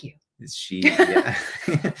 Thank you. Is she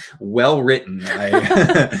well written?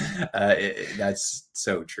 That's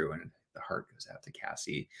so true, and the heart goes out to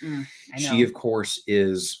Cassie. I know. She, of course,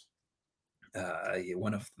 is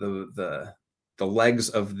one of the legs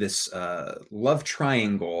of this love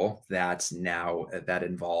triangle that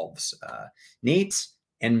involves Nate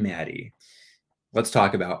and Maddie. Let's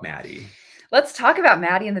talk about Maddie. Let's talk about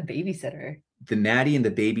Maddie and the babysitter. The Maddie and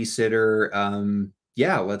the babysitter.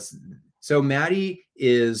 So Maddie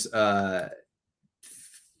is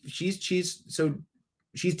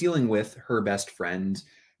she's dealing with her best friend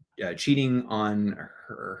cheating on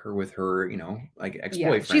her with her, you know, like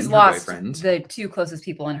ex-boyfriend, she's her lost boyfriend. the two closest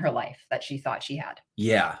people in her life that she thought she had.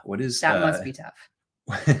 Yeah. What is that must be tough.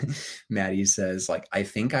 Maddie says, like, I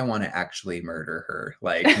think I want to actually murder her.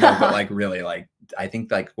 Like, no, but like really, like, I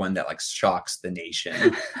think like one that like shocks the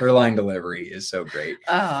nation. Her line delivery is so great.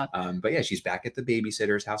 But yeah, she's back at the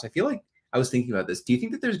babysitter's house. I feel like I was thinking about this. Do you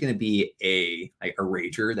think that there's going to be a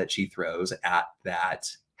rager that she throws at that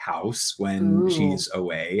house when she's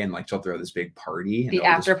away, and like she'll throw this big party? And the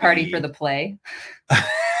after party for the play.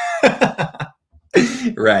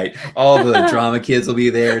 Right. All the drama kids will be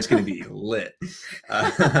there. It's going to be lit.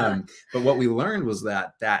 But what we learned was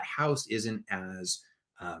that that house isn't as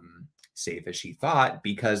safe as she thought,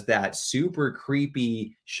 because that super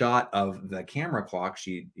creepy shot of the camera clock,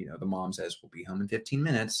 she, you know, the mom says, we'll be home in 15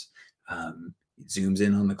 minutes. Zooms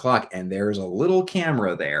in on the clock, and there's a little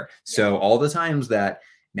camera there. So all the times that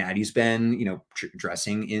Maddie's been, you know,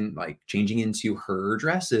 dressing in, like changing into her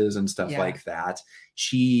dresses and stuff like that,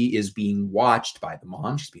 she is being watched by the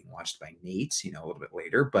mom. She's being watched by Nate, you know, a little bit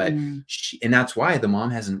later, but and that's why the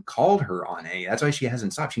mom hasn't called her on it. That's why she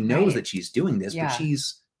hasn't stopped. She knows that she's doing this, but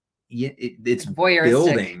she's, it's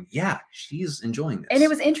building. Yeah, she's enjoying this. And it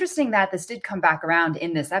was interesting that this did come back around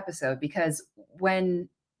in this episode, because when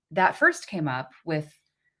that first came up with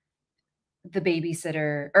the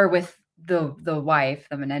babysitter, or with the wife,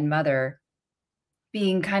 the and mother,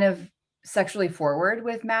 being kind of sexually forward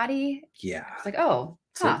with Maddie. Yeah. It's like, oh,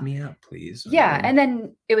 set me up, please. Yeah. And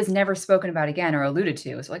then it was never spoken about again or alluded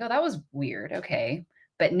to. It's like, oh, that was weird. Okay.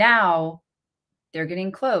 But now they're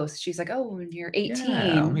getting close. She's like, oh, when you're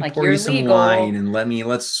 18, like you're legal. Wine and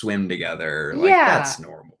let's swim together. Like, that's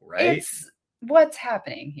normal, right? It's what's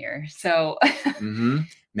happening here. So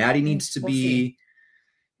Maddie needs to be,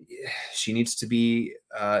 she needs to be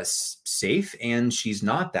safe, and she's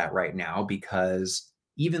not that right now, because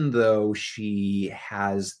even though she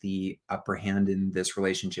has the upper hand in this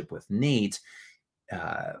relationship with Nate,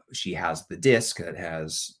 she has the disc that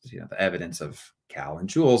has, you know, the evidence of Cal and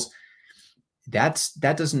Jules. That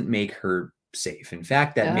doesn't make her safe. In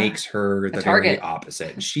fact, that makes her the very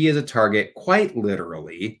opposite. She is a target, quite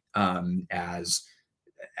literally, as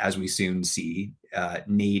we soon see.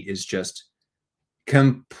 Nate is just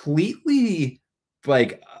completely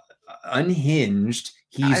like unhinged.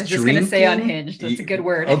 I was just going to say unhinged. That's a good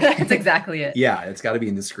word. Okay. That's exactly it. Yeah, it's got to be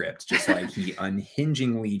in the script. Just like he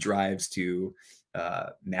unhingingly drives to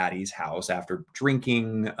Maddie's house after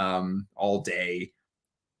drinking all day,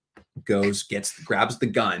 grabs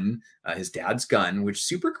the gun, his dad's gun, which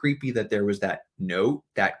super creepy that there was that note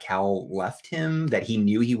that Cal left him that he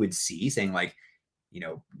knew he would see, saying like, you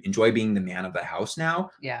know, enjoy being the man of the house now.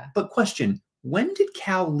 Yeah. But question, when did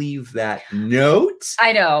Cal leave that note?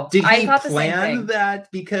 I know. Did he plan that?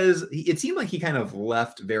 Because it seemed like he kind of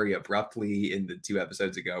left very abruptly in the 2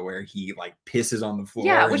 episodes ago, where he like pisses on the floor.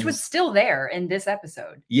 Yeah, which was still there in this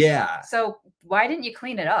episode. Yeah. So why didn't you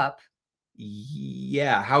clean it up?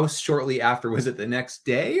 Yeah. How shortly after? Was it the next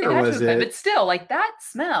day, or was it? But still, like that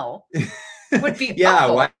smell would be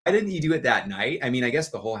awful. Why didn't you do it that night? I mean, I guess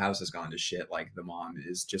the whole house has gone to shit. Like the mom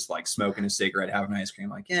is just like smoking a cigarette, having ice cream,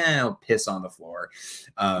 like, I'll piss on the floor.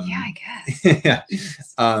 Yeah, I guess. Yeah.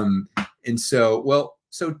 And so,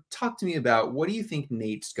 so talk to me about, what do you think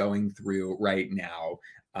Nate's going through right now?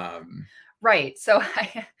 Right. So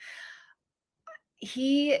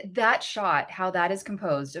that shot, how that is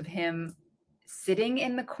composed of him sitting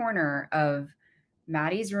in the corner of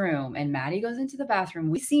Maddie's room, and Maddie goes into the bathroom.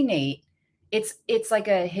 We see Nate. It's like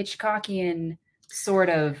a Hitchcockian sort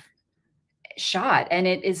of shot, and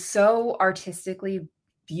it is so artistically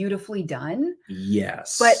beautifully done.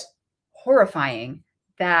 Yes. But horrifying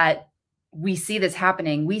that we see this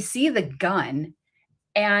happening. We see the gun,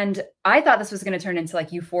 and I thought this was going to turn into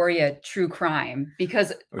like Euphoria true crime,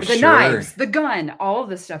 because the knives, the gun, all of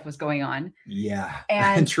this stuff was going on. Yeah.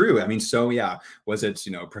 And true. I mean, so yeah, was it,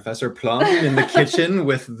 you know, Professor Plum in the kitchen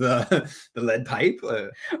with the lead pipe?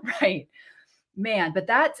 Right. Man, but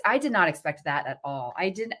I did not expect that at all.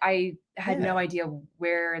 I had no idea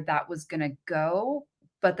where that was going to go,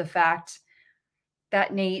 but the fact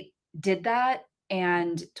that Nate did that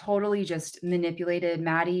and totally just manipulated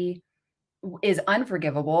Maddie is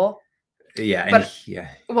unforgivable. Yeah. But,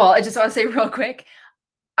 well, I just want to say real quick,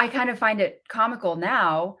 I kind of find it comical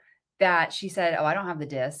now that she said, oh, I don't have the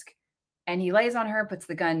disc. And he lays on her, puts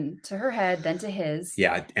the gun to her head, then to his.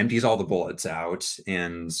 Yeah, empties all the bullets out,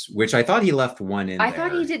 and which I thought he left one in. I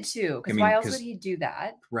thought he did too, because why else would he do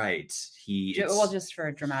that? Right. Well, just for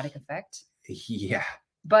a dramatic effect. Yeah.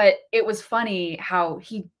 But it was funny how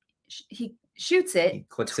he shoots it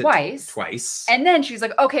twice. Twice. And then she's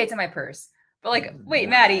like, okay, it's in my purse. But like, wait,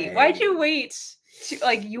 Maddie, why'd you wait?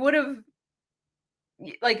 Like, you would have,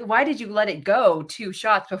 like, why did you let it go 2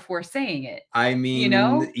 shots before saying it? I mean, you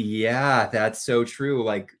know? yeah, that's so true.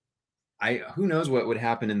 Like, who knows what would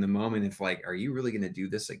happen in the moment if like, are you really going to do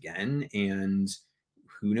this again? And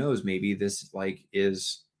who knows, maybe this like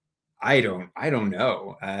is, I don't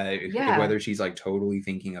know, Yeah. whether she's like totally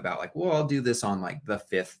thinking about like, well, I'll do this on like the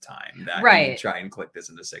 5th time that Right. you try and click this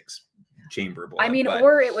into 6 chamber blood. I mean, but,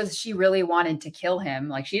 or it was she really wanted to kill him,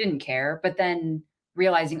 like she didn't care, but then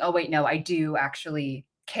realizing, oh wait, no, I do actually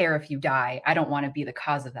care if you die. I don't want to be the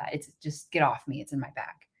cause of that. It's just get off me. It's in my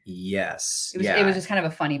back. yes. It was just kind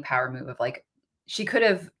of a funny power move of like, she could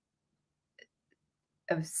have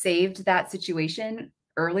saved that situation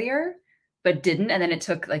earlier, but didn't. And then it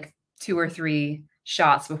took like 2 or 3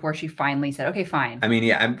 shots before she finally said, okay, fine. I mean,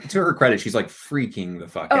 yeah, to her credit, she's like freaking the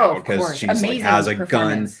fuck Oh, out of because course. she's Amazing like has a gun.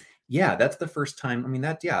 performance. Yeah, that's the first time. I mean,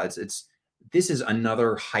 that, yeah, it's this is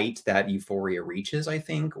another height that Euphoria reaches, I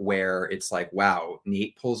think, where it's like, wow,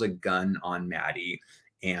 Nate pulls a gun on Maddie,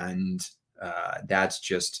 and that's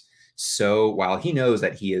just so, while he knows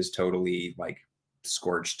that he is totally like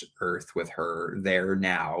scorched earth with her there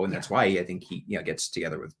now, and that's why I think he gets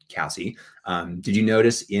together with Cassie. Did you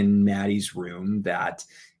notice in Maddie's room that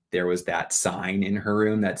there was that sign in her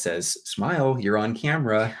room that says, "Smile, you're on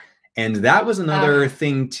camera"? And that was another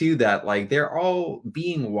thing too, that like they're all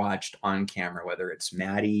being watched on camera, whether it's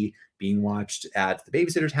Maddie being watched at the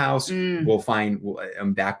babysitter's house. We'll find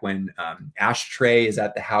back when Ashtray is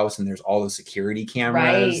at the house and there's all the security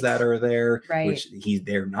cameras that are there, which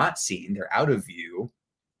they're not seen. They're out of view.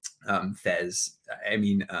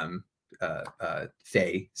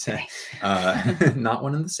 Faye, not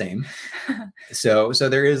one and the same. So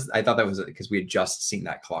there is, I thought that was because we had just seen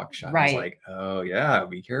that clock shot. I was like, oh yeah,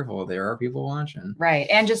 be careful. There are people watching. Right.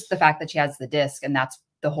 And just the fact that she has the disc, and that's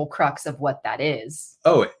the whole crux of what that is.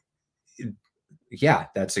 Oh, yeah.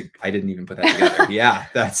 I didn't even put that together. Yeah,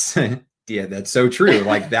 that's so true.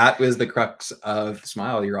 Like that was the crux of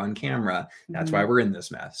Smile, you're on camera. That's why we're in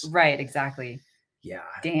this mess. Right. Exactly. Yeah.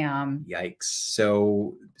 Damn. Yikes.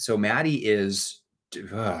 So Maddie is,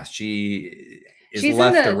 she's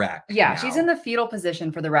left a wreck. Yeah, now. She's in the fetal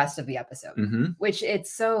position for the rest of the episode, which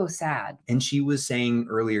it's so sad. And she was saying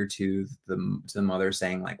earlier to the mother,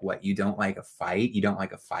 saying like, what, you don't like a fight? You don't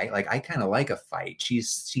like a fight? Like, I kind of like a fight. She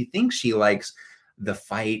thinks she likes the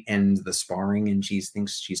fight and the sparring, and she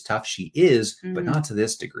thinks she's tough. She is, but not to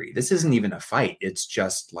this degree. This isn't even a fight. It's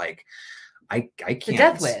just like, I can't. It's a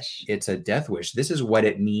death wish. It's a death wish. This is what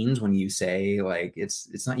it means when you say like,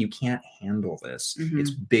 it's not, you can't handle this.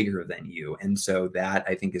 It's bigger than you. And so that,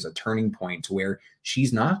 I think, is a turning point to where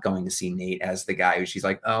she's not going to see Nate as the guy who she's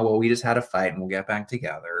like, oh, well, we just had a fight and we'll get back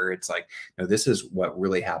together. It's like, no, this is what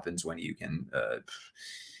really happens when you can,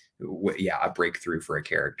 a breakthrough for a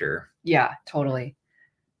character. Yeah, totally.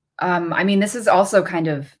 I mean, this is also kind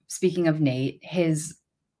of, speaking of Nate, his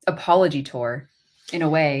apology tour. In a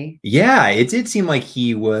way. Yeah, it did seem like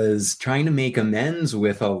he was trying to make amends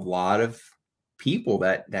with a lot of people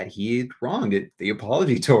that he had wronged at the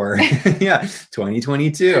apology tour. Yeah,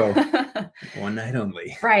 2022. One night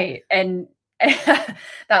only. Right. And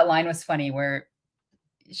that line was funny where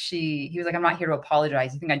he was like, I'm not here to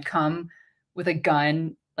apologize. You think I'd come with a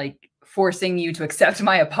gun, like forcing you to accept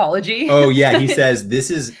my apology? Oh, yeah. He says this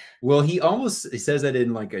is, well, he says that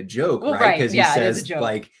in like a joke, right? Because he says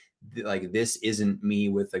like this isn't me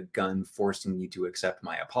with a gun forcing you to accept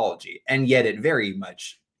my apology, and yet it very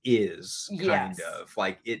much is kind of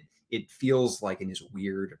like it feels like in this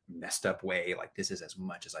weird messed up way, like this is as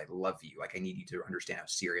much as I love you, like I need you to understand how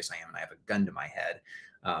serious I am and I have a gun to my head.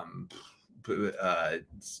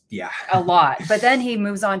 Yeah, a lot. But then he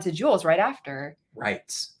moves on to Jules right after,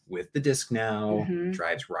 with the disc now,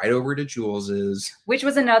 drives right over to Jules's, which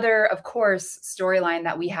was another, of course, storyline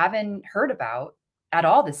that we haven't heard about at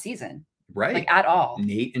all this season. Right. Like at all.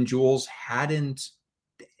 Nate and Jules hadn't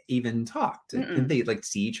even talked. Didn't they like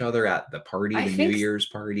see each other at the party, the New Year's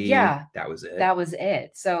party? Yeah. That was it. That was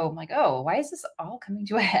it. So I'm like, oh, why is this all coming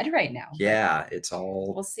to a head right now? Yeah, it's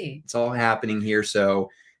all, we'll see. It's all happening here. So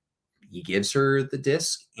he gives her the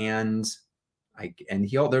disc, and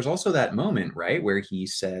there's also that moment, right, where he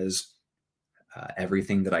says,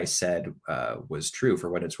 everything that I said was true. For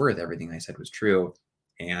what it's worth, everything I said was true.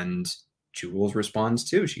 And Jules responds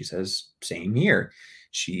too. She says, same here.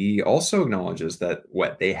 She also acknowledges that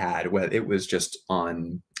what they had, it was just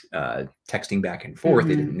on texting back and forth.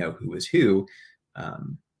 They didn't know who was who.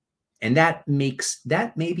 And that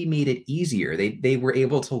maybe made it easier. They were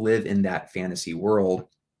able to live in that fantasy world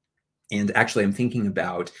And actually, I'm thinking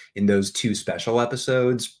about in those 2 special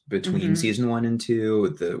episodes between season 1 and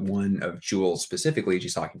 2, the one of Jules specifically,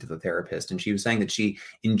 she's talking to the therapist, and she was saying that she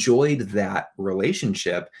enjoyed that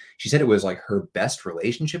relationship. She said it was like her best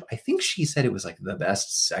relationship. I think she said it was like the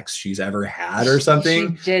best sex she's ever had or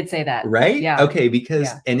something. She did say that. Right? Yeah. Okay, because,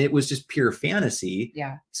 and it was just pure fantasy.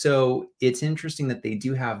 Yeah. So it's interesting that they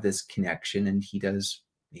do have this connection, and he does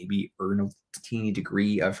maybe earn a teeny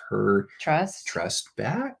degree of her trust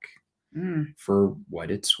back. For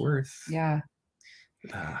what it's worth. Yeah.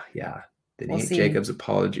 Yeah. The Nate Jacobs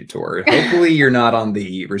apology tour. Hopefully you're not on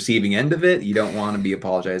the receiving end of it. You don't want to be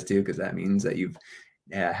apologized to, because that means that you've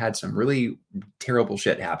had some really terrible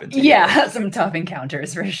shit happen to you. Yeah, some tough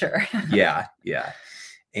encounters for sure. Yeah.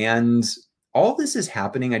 And all this is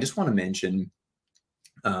happening. I just want to mention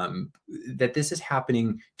that this is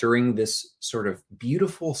happening during this sort of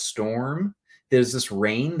beautiful storm. There's this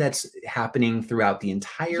rain that's happening throughout the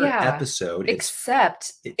entire episode.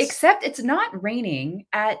 Except it's not raining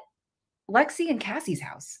at Lexi and Cassie's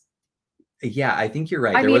house. Yeah, I think you're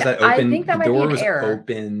right. Was that open. I think that the door was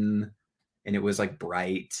open, and it was like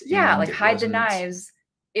bright. Yeah, like hide the knives.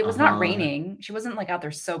 It was not raining. She wasn't like out there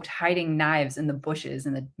soaked hiding knives in the bushes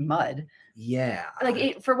in the mud. Yeah.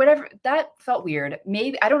 Like for whatever, that felt weird.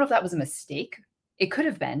 Maybe, I don't know if that was a mistake. It could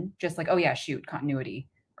have been just like, oh yeah, shoot, continuity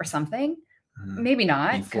or something. Maybe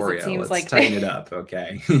not. Euphoria. It seems Let's like tighten it up.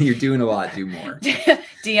 Okay. You're doing a lot. Do more.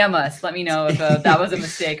 DM us. Let me know if that was a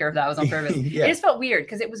mistake or if that was on purpose. It just felt weird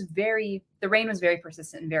because it was the rain was very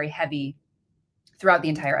persistent and very heavy throughout the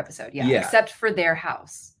entire episode. Yeah. Except for their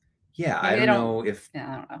house. Yeah. I don't know if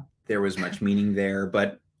there was much meaning there,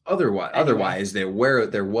 but otherwise there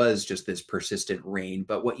was just this persistent rain.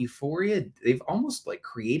 But what Euphoria, they've almost like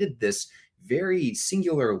created this very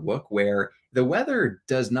singular look where the weather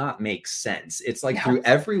does not make sense. It's like through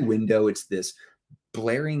every window, it's this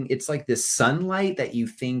blaring, it's like this sunlight that you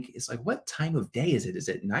think is like, what time of day is it? Is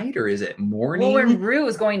it night or is it morning? Well, when Rue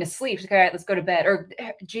is going to sleep, she's like, all right, let's go to bed. Or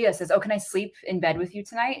Gia says, oh, can I sleep in bed with you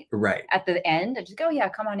tonight? Right. At the end, I just go, yeah,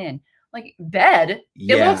 come on in. Like bed,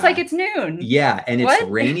 it looks like it's noon. Yeah, and it's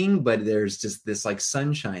raining, but there's just this like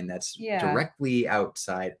sunshine that's directly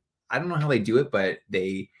outside. I don't know how they do it, but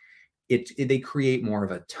they create more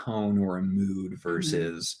of a tone or a mood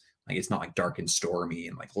versus like it's not like dark and stormy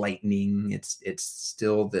and like lightning. It's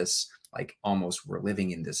still this like almost we're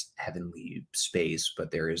living in this heavenly space,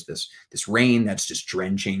 but there is this rain that's just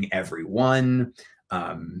drenching everyone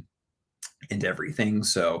and everything.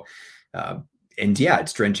 So and yeah,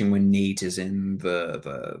 it's drenching when Nate is in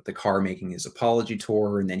the car making his apology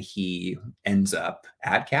tour, and then he ends up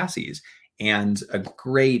at Cassie's. And a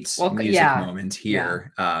great music moment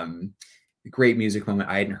here. Great music moment.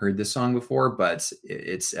 I hadn't heard this song before, but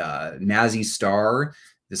it's Mazzy Star,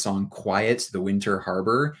 the song Quiet, the Winter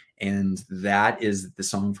Harbor. And that is the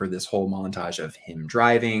song for this whole montage of him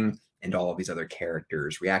driving and all of these other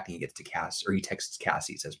characters reacting. He gets to Cassie, or he texts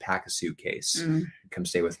Cassie, says, pack a suitcase, come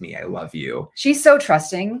stay with me. I love you. She's so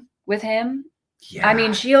trusting with him. Yeah. I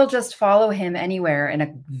mean, she'll just follow him anywhere in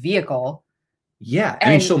a vehicle. Yeah. I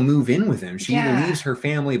mean, she'll move in with him. She leaves her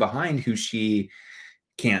family behind who she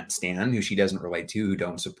can't stand, who she doesn't relate to, who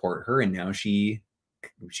don't support her. And now she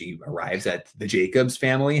arrives at the Jacobs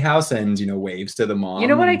family house and, waves to the mom. You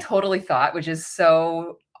know what I totally thought, which is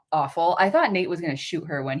so awful? I thought Nate was going to shoot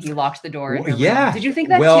her when he locked the door. In her room. Did you think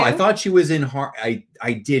that too? I thought she was in harm.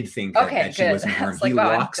 I did think that she was in harm. He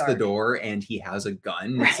locks the door and he has a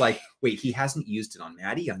gun. Right. It's like, wait, he hasn't used it on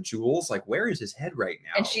Maddie, on Jules? Like, where is his head right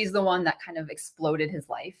now? And she's the one that kind of exploded his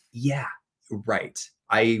life. Yeah, right.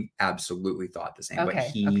 I absolutely thought the same. But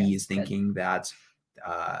he's thinking that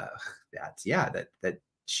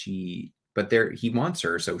she, but he wants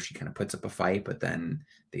her, so she kind of puts up a fight, but then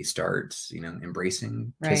they start,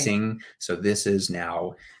 embracing, kissing. So this is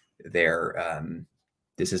now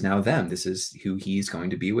this is now them. This is who he's going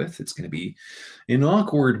to be with. It's going to be an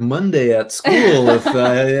awkward Monday at school, if you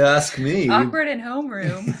ask me. Awkward in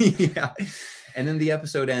homeroom. Yeah. And then the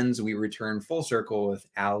episode ends. We return full circle with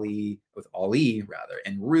Ali,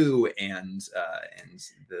 and Rue, and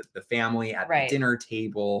the family at the dinner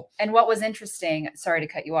table. And what was interesting, sorry to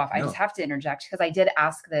cut you off, I just have to interject because I did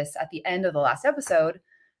ask this at the end of the last episode.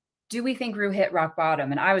 Do we think Rue hit rock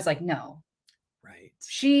bottom? And I was like, no. Right.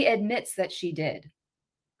 She admits that she did.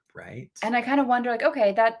 Right. And I kind of wonder, like,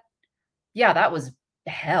 okay, that was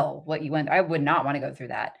hell what you went. I would not want to go through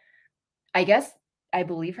that. I guess I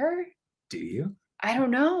believe her. Do you? I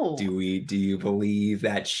don't know. Do you believe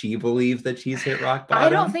that she believes that she's hit rock bottom? I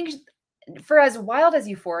don't think, for as wild as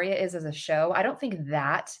Euphoria is as a show, I don't think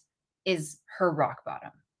that is her rock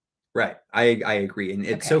bottom. Right. I agree. And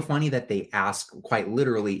it's so funny that they ask quite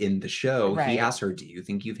literally in the show, he asks her, do you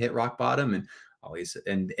think you've hit rock bottom? And always,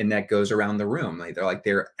 and that goes around the room. Like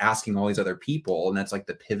they're asking all these other people. And that's like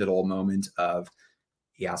the pivotal moment of,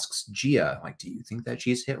 he asks Gia, like, do you think that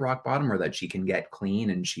she's hit rock bottom or that she can get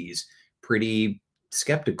clean? And she's pretty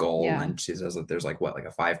skeptical. Yeah. And she says that there's like what, like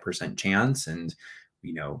a 5% chance. And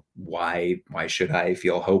why should I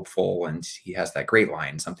feel hopeful? And he has that great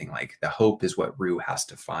line, something like, the hope is what Rue has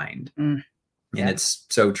to find. And it's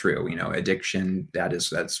so true. Addiction,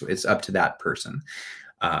 it's up to that person.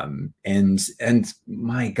 And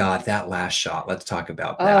my God, that last shot, let's talk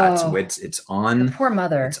about that. So it's on the poor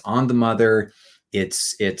mother. It's on the mother.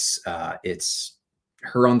 It's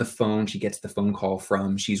her on the phone. She gets the phone call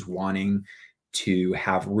she's wanting to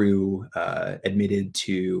have Rue admitted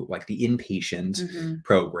to like the inpatient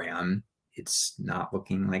program. It's not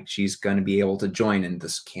looking like she's going to be able to join, and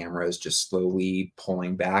this camera is just slowly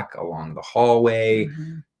pulling back along the hallway.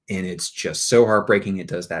 And it's just so heartbreaking. It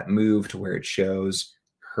does that move to where it shows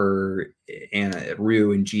her and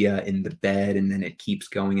Rue and Gia in the bed, and then it keeps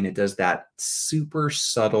going, and it does that super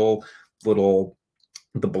subtle little,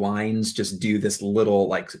 the blinds just do this little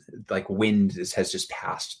like wind has just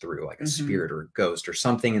passed through, like a spirit or a ghost or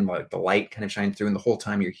something, and like the light kind of shines through, and the whole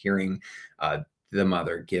time you're hearing the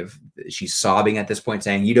mother she's sobbing at this point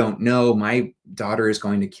saying, you don't know, my daughter is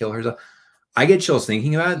going to kill herself. I get chills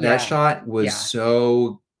thinking about it. That shot was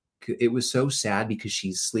it was so sad because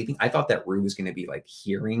she's sleeping. I thought that Rue was going to be like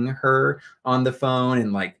hearing her on the phone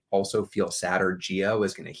and like also feel sad, or Gia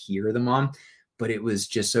was going to hear the mom. But it was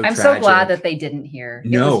just so tragic. I'm so glad that they didn't hear.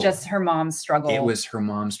 No, it was just her mom's struggle. It was her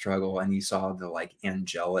mom's struggle. And you saw the like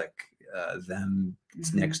angelic, them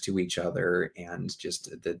next to each other, and just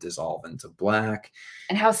the dissolve into black.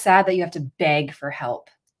 And how sad that you have to beg for help.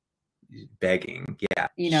 Begging.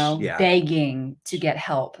 Yeah. Begging to get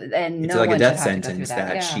help. And it's like a death sentence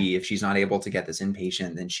that if she's not able to get this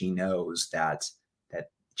inpatient, then she knows that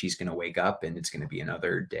she's going to wake up and it's going to be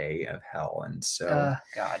another day of hell. And so,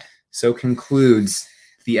 God. So concludes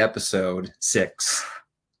the episode 6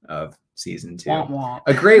 of season 2. Womp womp.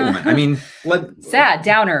 A great one. I mean, sad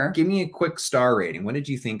downer. Give me a quick star rating. What did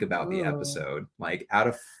you think about the episode? Like out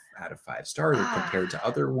of 5 stars compared to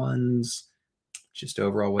other ones? Just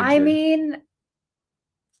overall.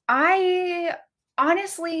 I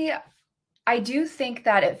honestly, I do think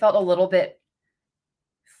that it felt a little bit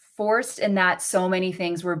forced in that so many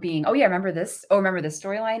things were being, remember this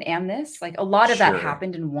storyline and this, like a lot of that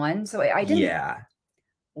happened in one. So I didn't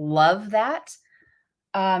love that.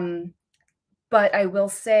 But I will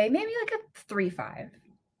say maybe like a 3.5.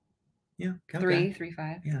 Yeah.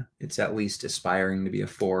 3.5. Yeah. It's at least aspiring to be a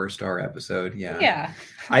 4-star episode. Yeah. Yeah.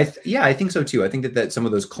 I think so too. I think that some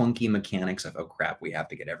of those clunky mechanics of, oh crap, we have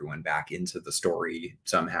to get everyone back into the story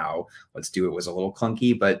somehow. Let's do it was a little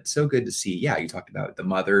clunky, but so good to see. Yeah. You talked about the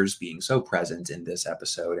mothers being so present in this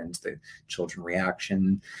episode and the children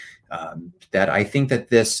reaction, that I think that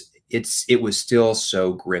it was still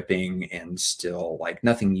so gripping and still like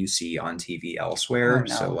nothing you see on TV elsewhere. Oh,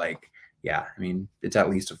 no. So like, yeah, I mean, it's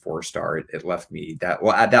at least a 4-star. It left me that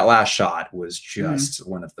last shot was just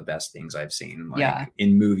one of the best things I've seen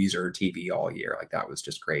in movies or TV all year. Like that was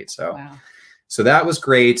just great. So, so that was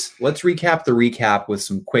great. Let's recap the recap with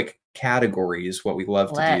some quick categories, what we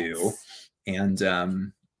love to do.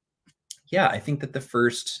 And I think that the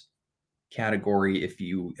first category, if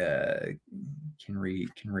you can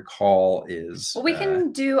recall, is we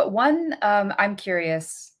can do one. I'm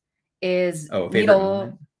curious. Is favorite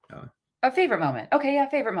moment? A favorite moment. Okay, yeah,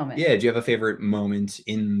 favorite moment. Yeah, do you have a favorite moment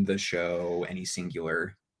in the show? Any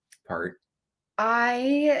singular part?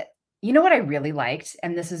 You know what I really liked,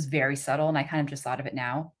 and this is very subtle, and I kind of just thought of it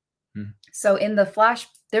now. So in the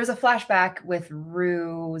there's a flashback with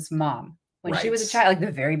Rue's mom when she was a child, like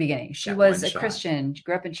the very beginning. She was a Christian. She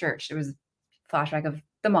grew up in church. There was a flashback of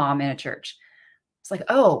the mom in a church. It's like,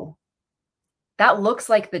 oh, that looks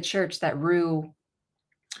like the church that Rue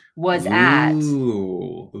was at,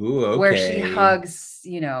 okay. where she hugs,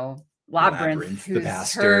 Labyrinth, who's the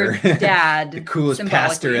pastor, her dad, the coolest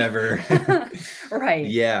pastor ever. Right.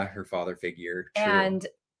 Yeah, her father figure. True. And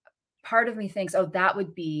part of me thinks, that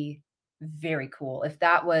would be very cool if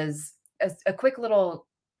that was a quick little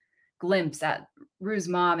glimpse at Rue's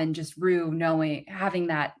mom, and just Rue having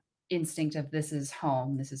that instinct of, this is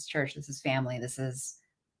home, this is church, this is family, this is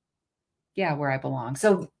where I belong.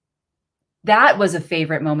 So that was a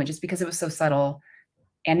favorite moment just because it was so subtle,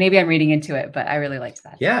 and maybe I'm reading into it, but I really liked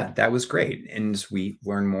that. Yeah, that was great. And we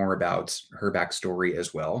learn more about her backstory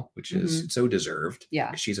as well, which is so deserved.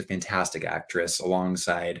 Yeah. She's a fantastic actress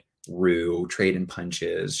alongside Rue, Trade and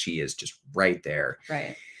Punches. She is just right there.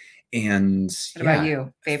 Right. And what about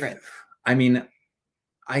you? Favorite? I mean,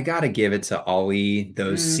 I gotta give it to Ollie.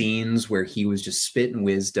 Those scenes where he was just spitting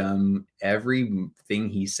wisdom, everything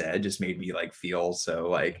he said just made me like feel so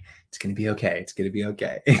like it's gonna be okay. It's gonna be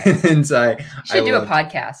okay. And so I should do a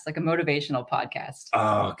podcast, like a motivational podcast.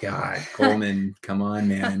 Oh God, Coleman, come on,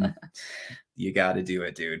 man. You got to do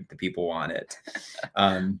it, dude. The people want it.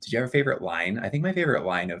 Did you have a favorite line? I think my favorite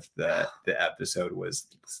line of the episode was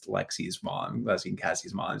Lexi's mom, Leslie and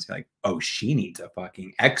Cassie's mom. It's like, oh, she needs a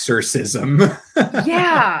fucking exorcism.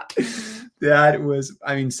 Yeah. That was,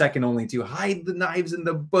 I mean, second only to hide the knives in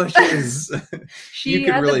the bushes. She you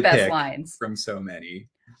could had really the best pick lines from so many.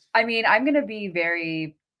 I mean, I'm going to be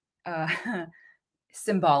very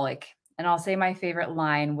symbolic. And I'll say my favorite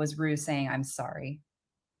line was Rue saying, I'm sorry.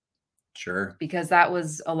 Sure. Because that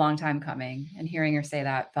was a long time coming. And hearing her say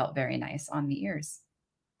that felt very nice on the ears.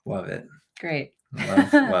 Love it. Great.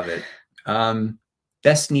 Love it.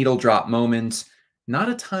 Best needle drop moments. Not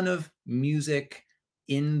a ton of music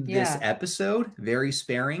in this episode. Very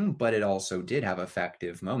sparing, but it also did have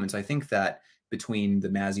effective moments. I think that between the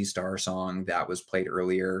Mazzy Star song that was played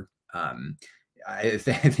earlier, I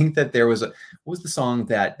think that there was what was the song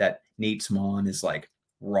that Nate's mom is like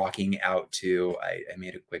rocking out to. I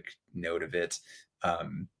made a quick note of it.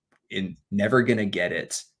 In Never Gonna Get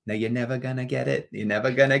It. No, you're never gonna get it. You're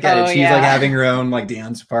never gonna get it. She's like having her own like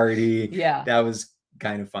dance party. Yeah. That was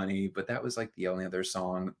kind of funny, but that was like the only other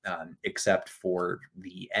song except for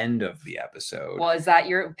the end of the episode. Well, is that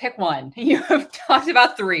your pick one? You have talked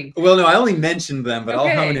about 3. Well, no, I only mentioned them, but I'll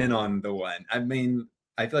hone in on the one. I mean,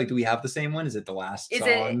 I feel like, do we have the same one? Is it the last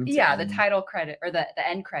song? The title credit or the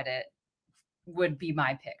end credit would be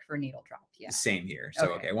my pick for needle drop. Yeah. Same here.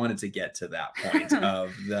 So, okay. I wanted to get to that point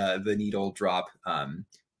of the needle drop.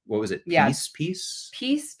 What was it?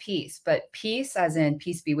 Peace. But peace as in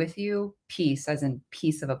peace be with you. Peace as in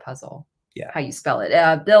piece of a puzzle. Yeah. How you spell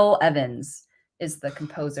it. Bill Evans is the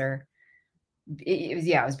composer. It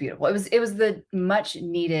was beautiful. It was the much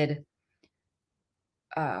needed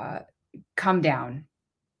come down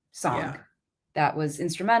song that was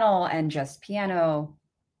instrumental and just piano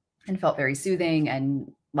and felt very soothing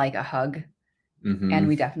and like a hug. And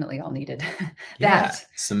we definitely all needed that.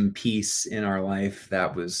 Some peace in our life.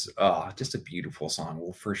 That was just a beautiful song.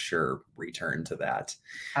 We'll for sure return to that.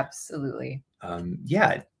 Absolutely.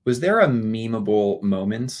 Was there a memeable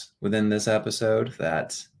moment within this episode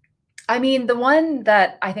that... I mean, the one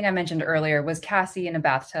that I think I mentioned earlier was Cassie in a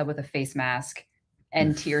bathtub with a face mask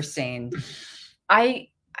and tear stained. For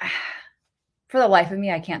the life of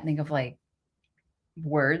me, I can't think of like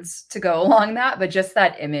words to go along that, but just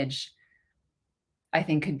that image I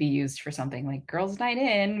think could be used for something like girls' night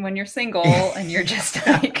in when you're single and you're just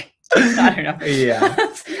like, I don't know.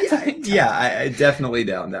 I definitely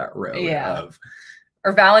down that road of,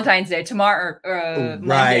 or Valentine's Day tomorrow,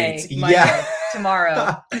 Monday,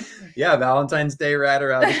 tomorrow. Valentine's Day right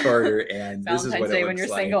around the corner, and this is what it when you're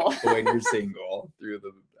like single. when you're single through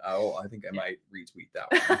the. Oh, I think I might retweet that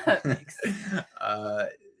one. Thanks.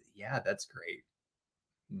 That's great.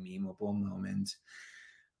 Memeable moment.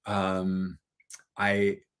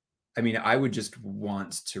 I mean, I would just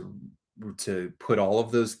want to put all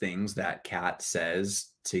of those things that Kat says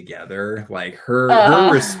together, like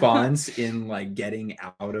her response in like getting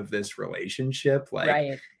out of this relationship,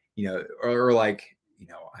 like, or like,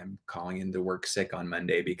 I'm calling into work sick on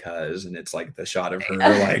Monday because, and it's like the shot of her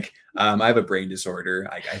like, I have a brain disorder.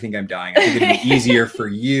 I think I'm dying. I think it'd be easier for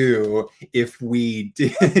you if we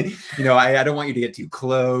did, I don't want you to get too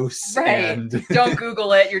close. Right. And don't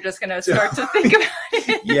Google it. You're just going to start to think about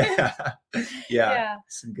it. Yeah.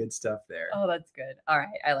 Some good stuff there. Oh, that's good. All right.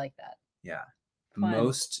 I like that. Yeah. Fun.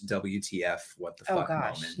 Most WTF, what the fuck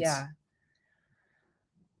moments. Yeah.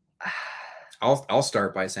 I'll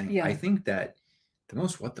start by saying, I think that the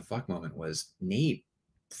most what the fuck moment was Nate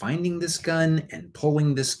finding this gun and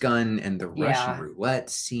pulling this gun, and the Russian roulette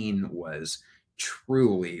scene was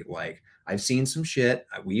truly like, I've seen some shit.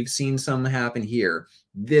 We've seen some happen here.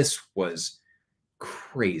 This was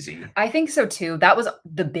crazy. I think so too. That was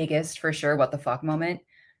the biggest for sure. What the fuck moment.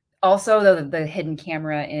 Also, the hidden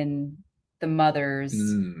camera in the mother's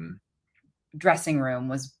dressing room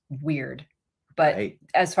was weird. But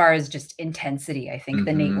as far as just intensity, I think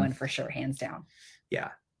the Nate one for sure, hands down.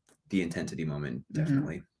 Yeah, the intensity moment,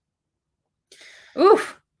 definitely.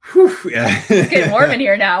 Oof. Yeah. It's getting warm in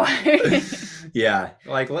here now.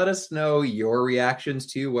 Like let us know your reactions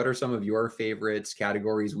to what are some of your favorites,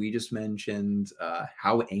 categories we just mentioned.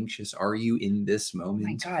 How anxious are you in this moment?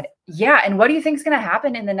 Oh my God. Yeah. And what do you think is going to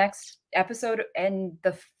happen in the next episode and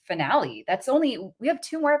the finale? We have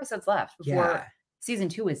 2 more episodes left before season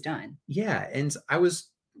 2 is done. Yeah. And I was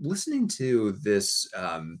listening to this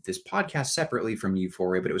this podcast separately from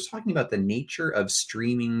Euphoria, but it was talking about the nature of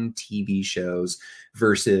streaming TV shows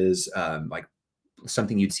versus like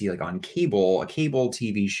something you'd see like on cable. A cable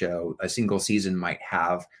TV show, a single season might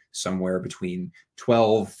have somewhere between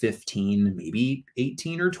 12, 15, maybe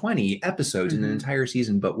 18 or 20 episodes in an entire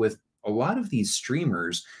season. But with a lot of these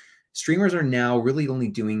streamers are now really only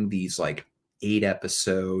doing these like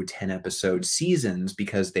 8-episode, 10-episode seasons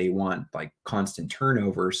because they want like constant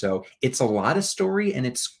turnover. So it's a lot of story and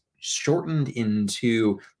it's shortened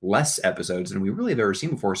into less episodes than we really have ever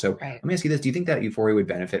seen before. So let me ask you this. Do you think that Euphoria would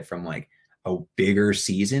benefit from like a bigger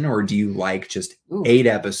season, or do you like just 8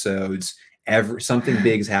 episodes, something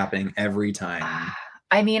big's happening every time?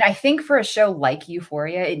 I mean, I think for a show like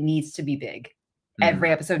Euphoria, it needs to be big. Every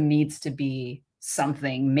episode needs to be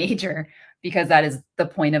something major, because that is the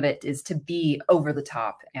point of it, is to be over the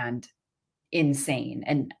top and insane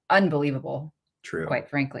and unbelievable. True. Quite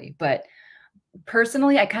frankly. But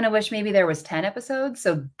personally, I kind of wish maybe there was 10 episodes.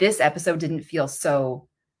 So this episode didn't feel so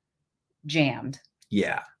jammed.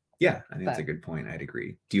 Yeah. Yeah, I think that's a good point. I'd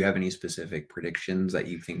agree. Do you have any specific predictions that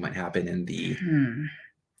you think might happen in the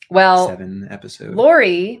 7 episodes?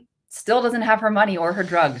 Lori still doesn't have her money or her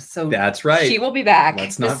drugs. So that's right. She will be back.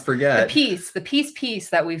 Let's not forget. The peace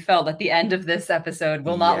that we felt at the end of this episode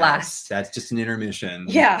will not last. That's just an intermission.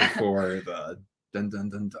 Yeah. Before the dun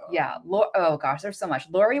dun dun dun. Yeah. Oh gosh, there's so much.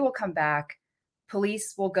 Lori will come back.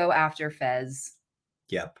 Police will go after Fez.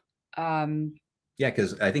 Yep. Yeah,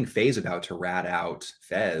 because I think Faye's about to rat out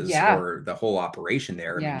Fez or the whole operation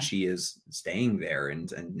there. I mean, she is staying there,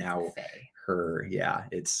 and now her,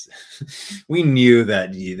 it's we knew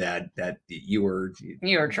that you were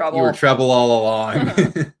trouble. You were trouble all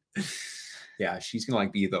along. Yeah, she's gonna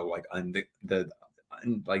like be the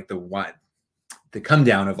come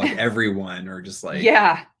down of like everyone, or just like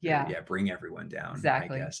bring everyone down.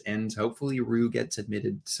 Exactly. I guess, and hopefully Rue gets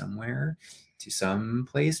admitted somewhere to some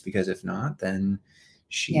place, because if not, then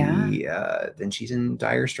she's in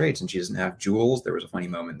dire straits and she doesn't have Jules. There was a funny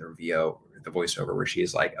moment in the voiceover where she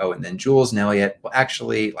is like, oh, and then Jules and Elliot, well,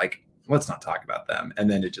 actually, like, let's not talk about them. And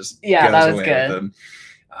then it just goes that was away good. With them.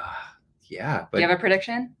 But do you have a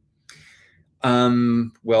prediction?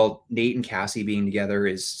 Well, Nate and Cassie being together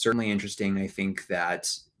is certainly interesting. I think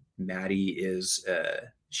that Maddie is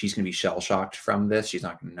she's going to be shell-shocked from this. She's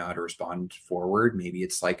not going to know how to respond forward. Maybe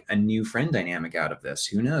it's like a new friend dynamic out of this.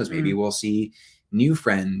 Who knows? Maybe we'll see new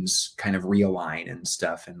friends kind of realign and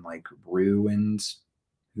stuff. And like Rue and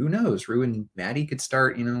who knows? Rue and Maddie could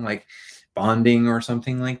start, like bonding or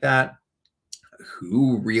something like that.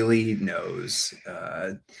 Who really knows?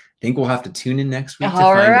 I think we'll have to tune in next week.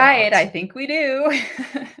 All right. I think we do.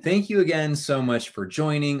 Thank you again so much for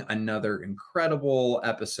joining another incredible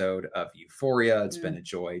episode of Euphoria. It's been a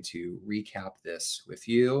joy to recap this with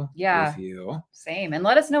you. Yeah. Same. And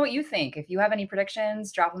let us know what you think. If you have any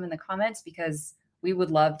predictions, drop them in the comments, because we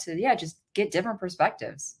would love to, just get different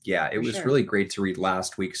perspectives. Yeah, it was really great to read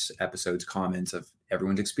last week's episode's comments of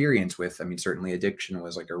everyone's experience with, certainly addiction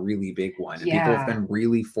was like a really big one. And people have been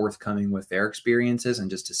really forthcoming with their experiences,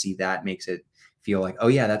 and just to see that makes it feel like, oh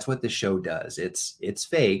yeah, that's what the show does. It's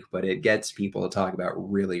fake, but it gets people to talk about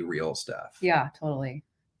really real stuff. Yeah, totally.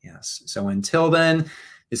 Yes. So until then,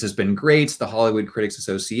 this has been great. The Hollywood Critics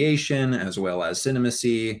Association, as well as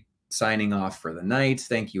Cinemacy, signing off for the night.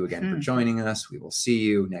 Thank you again for joining us. We will see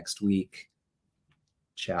you next week.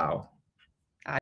 Ciao.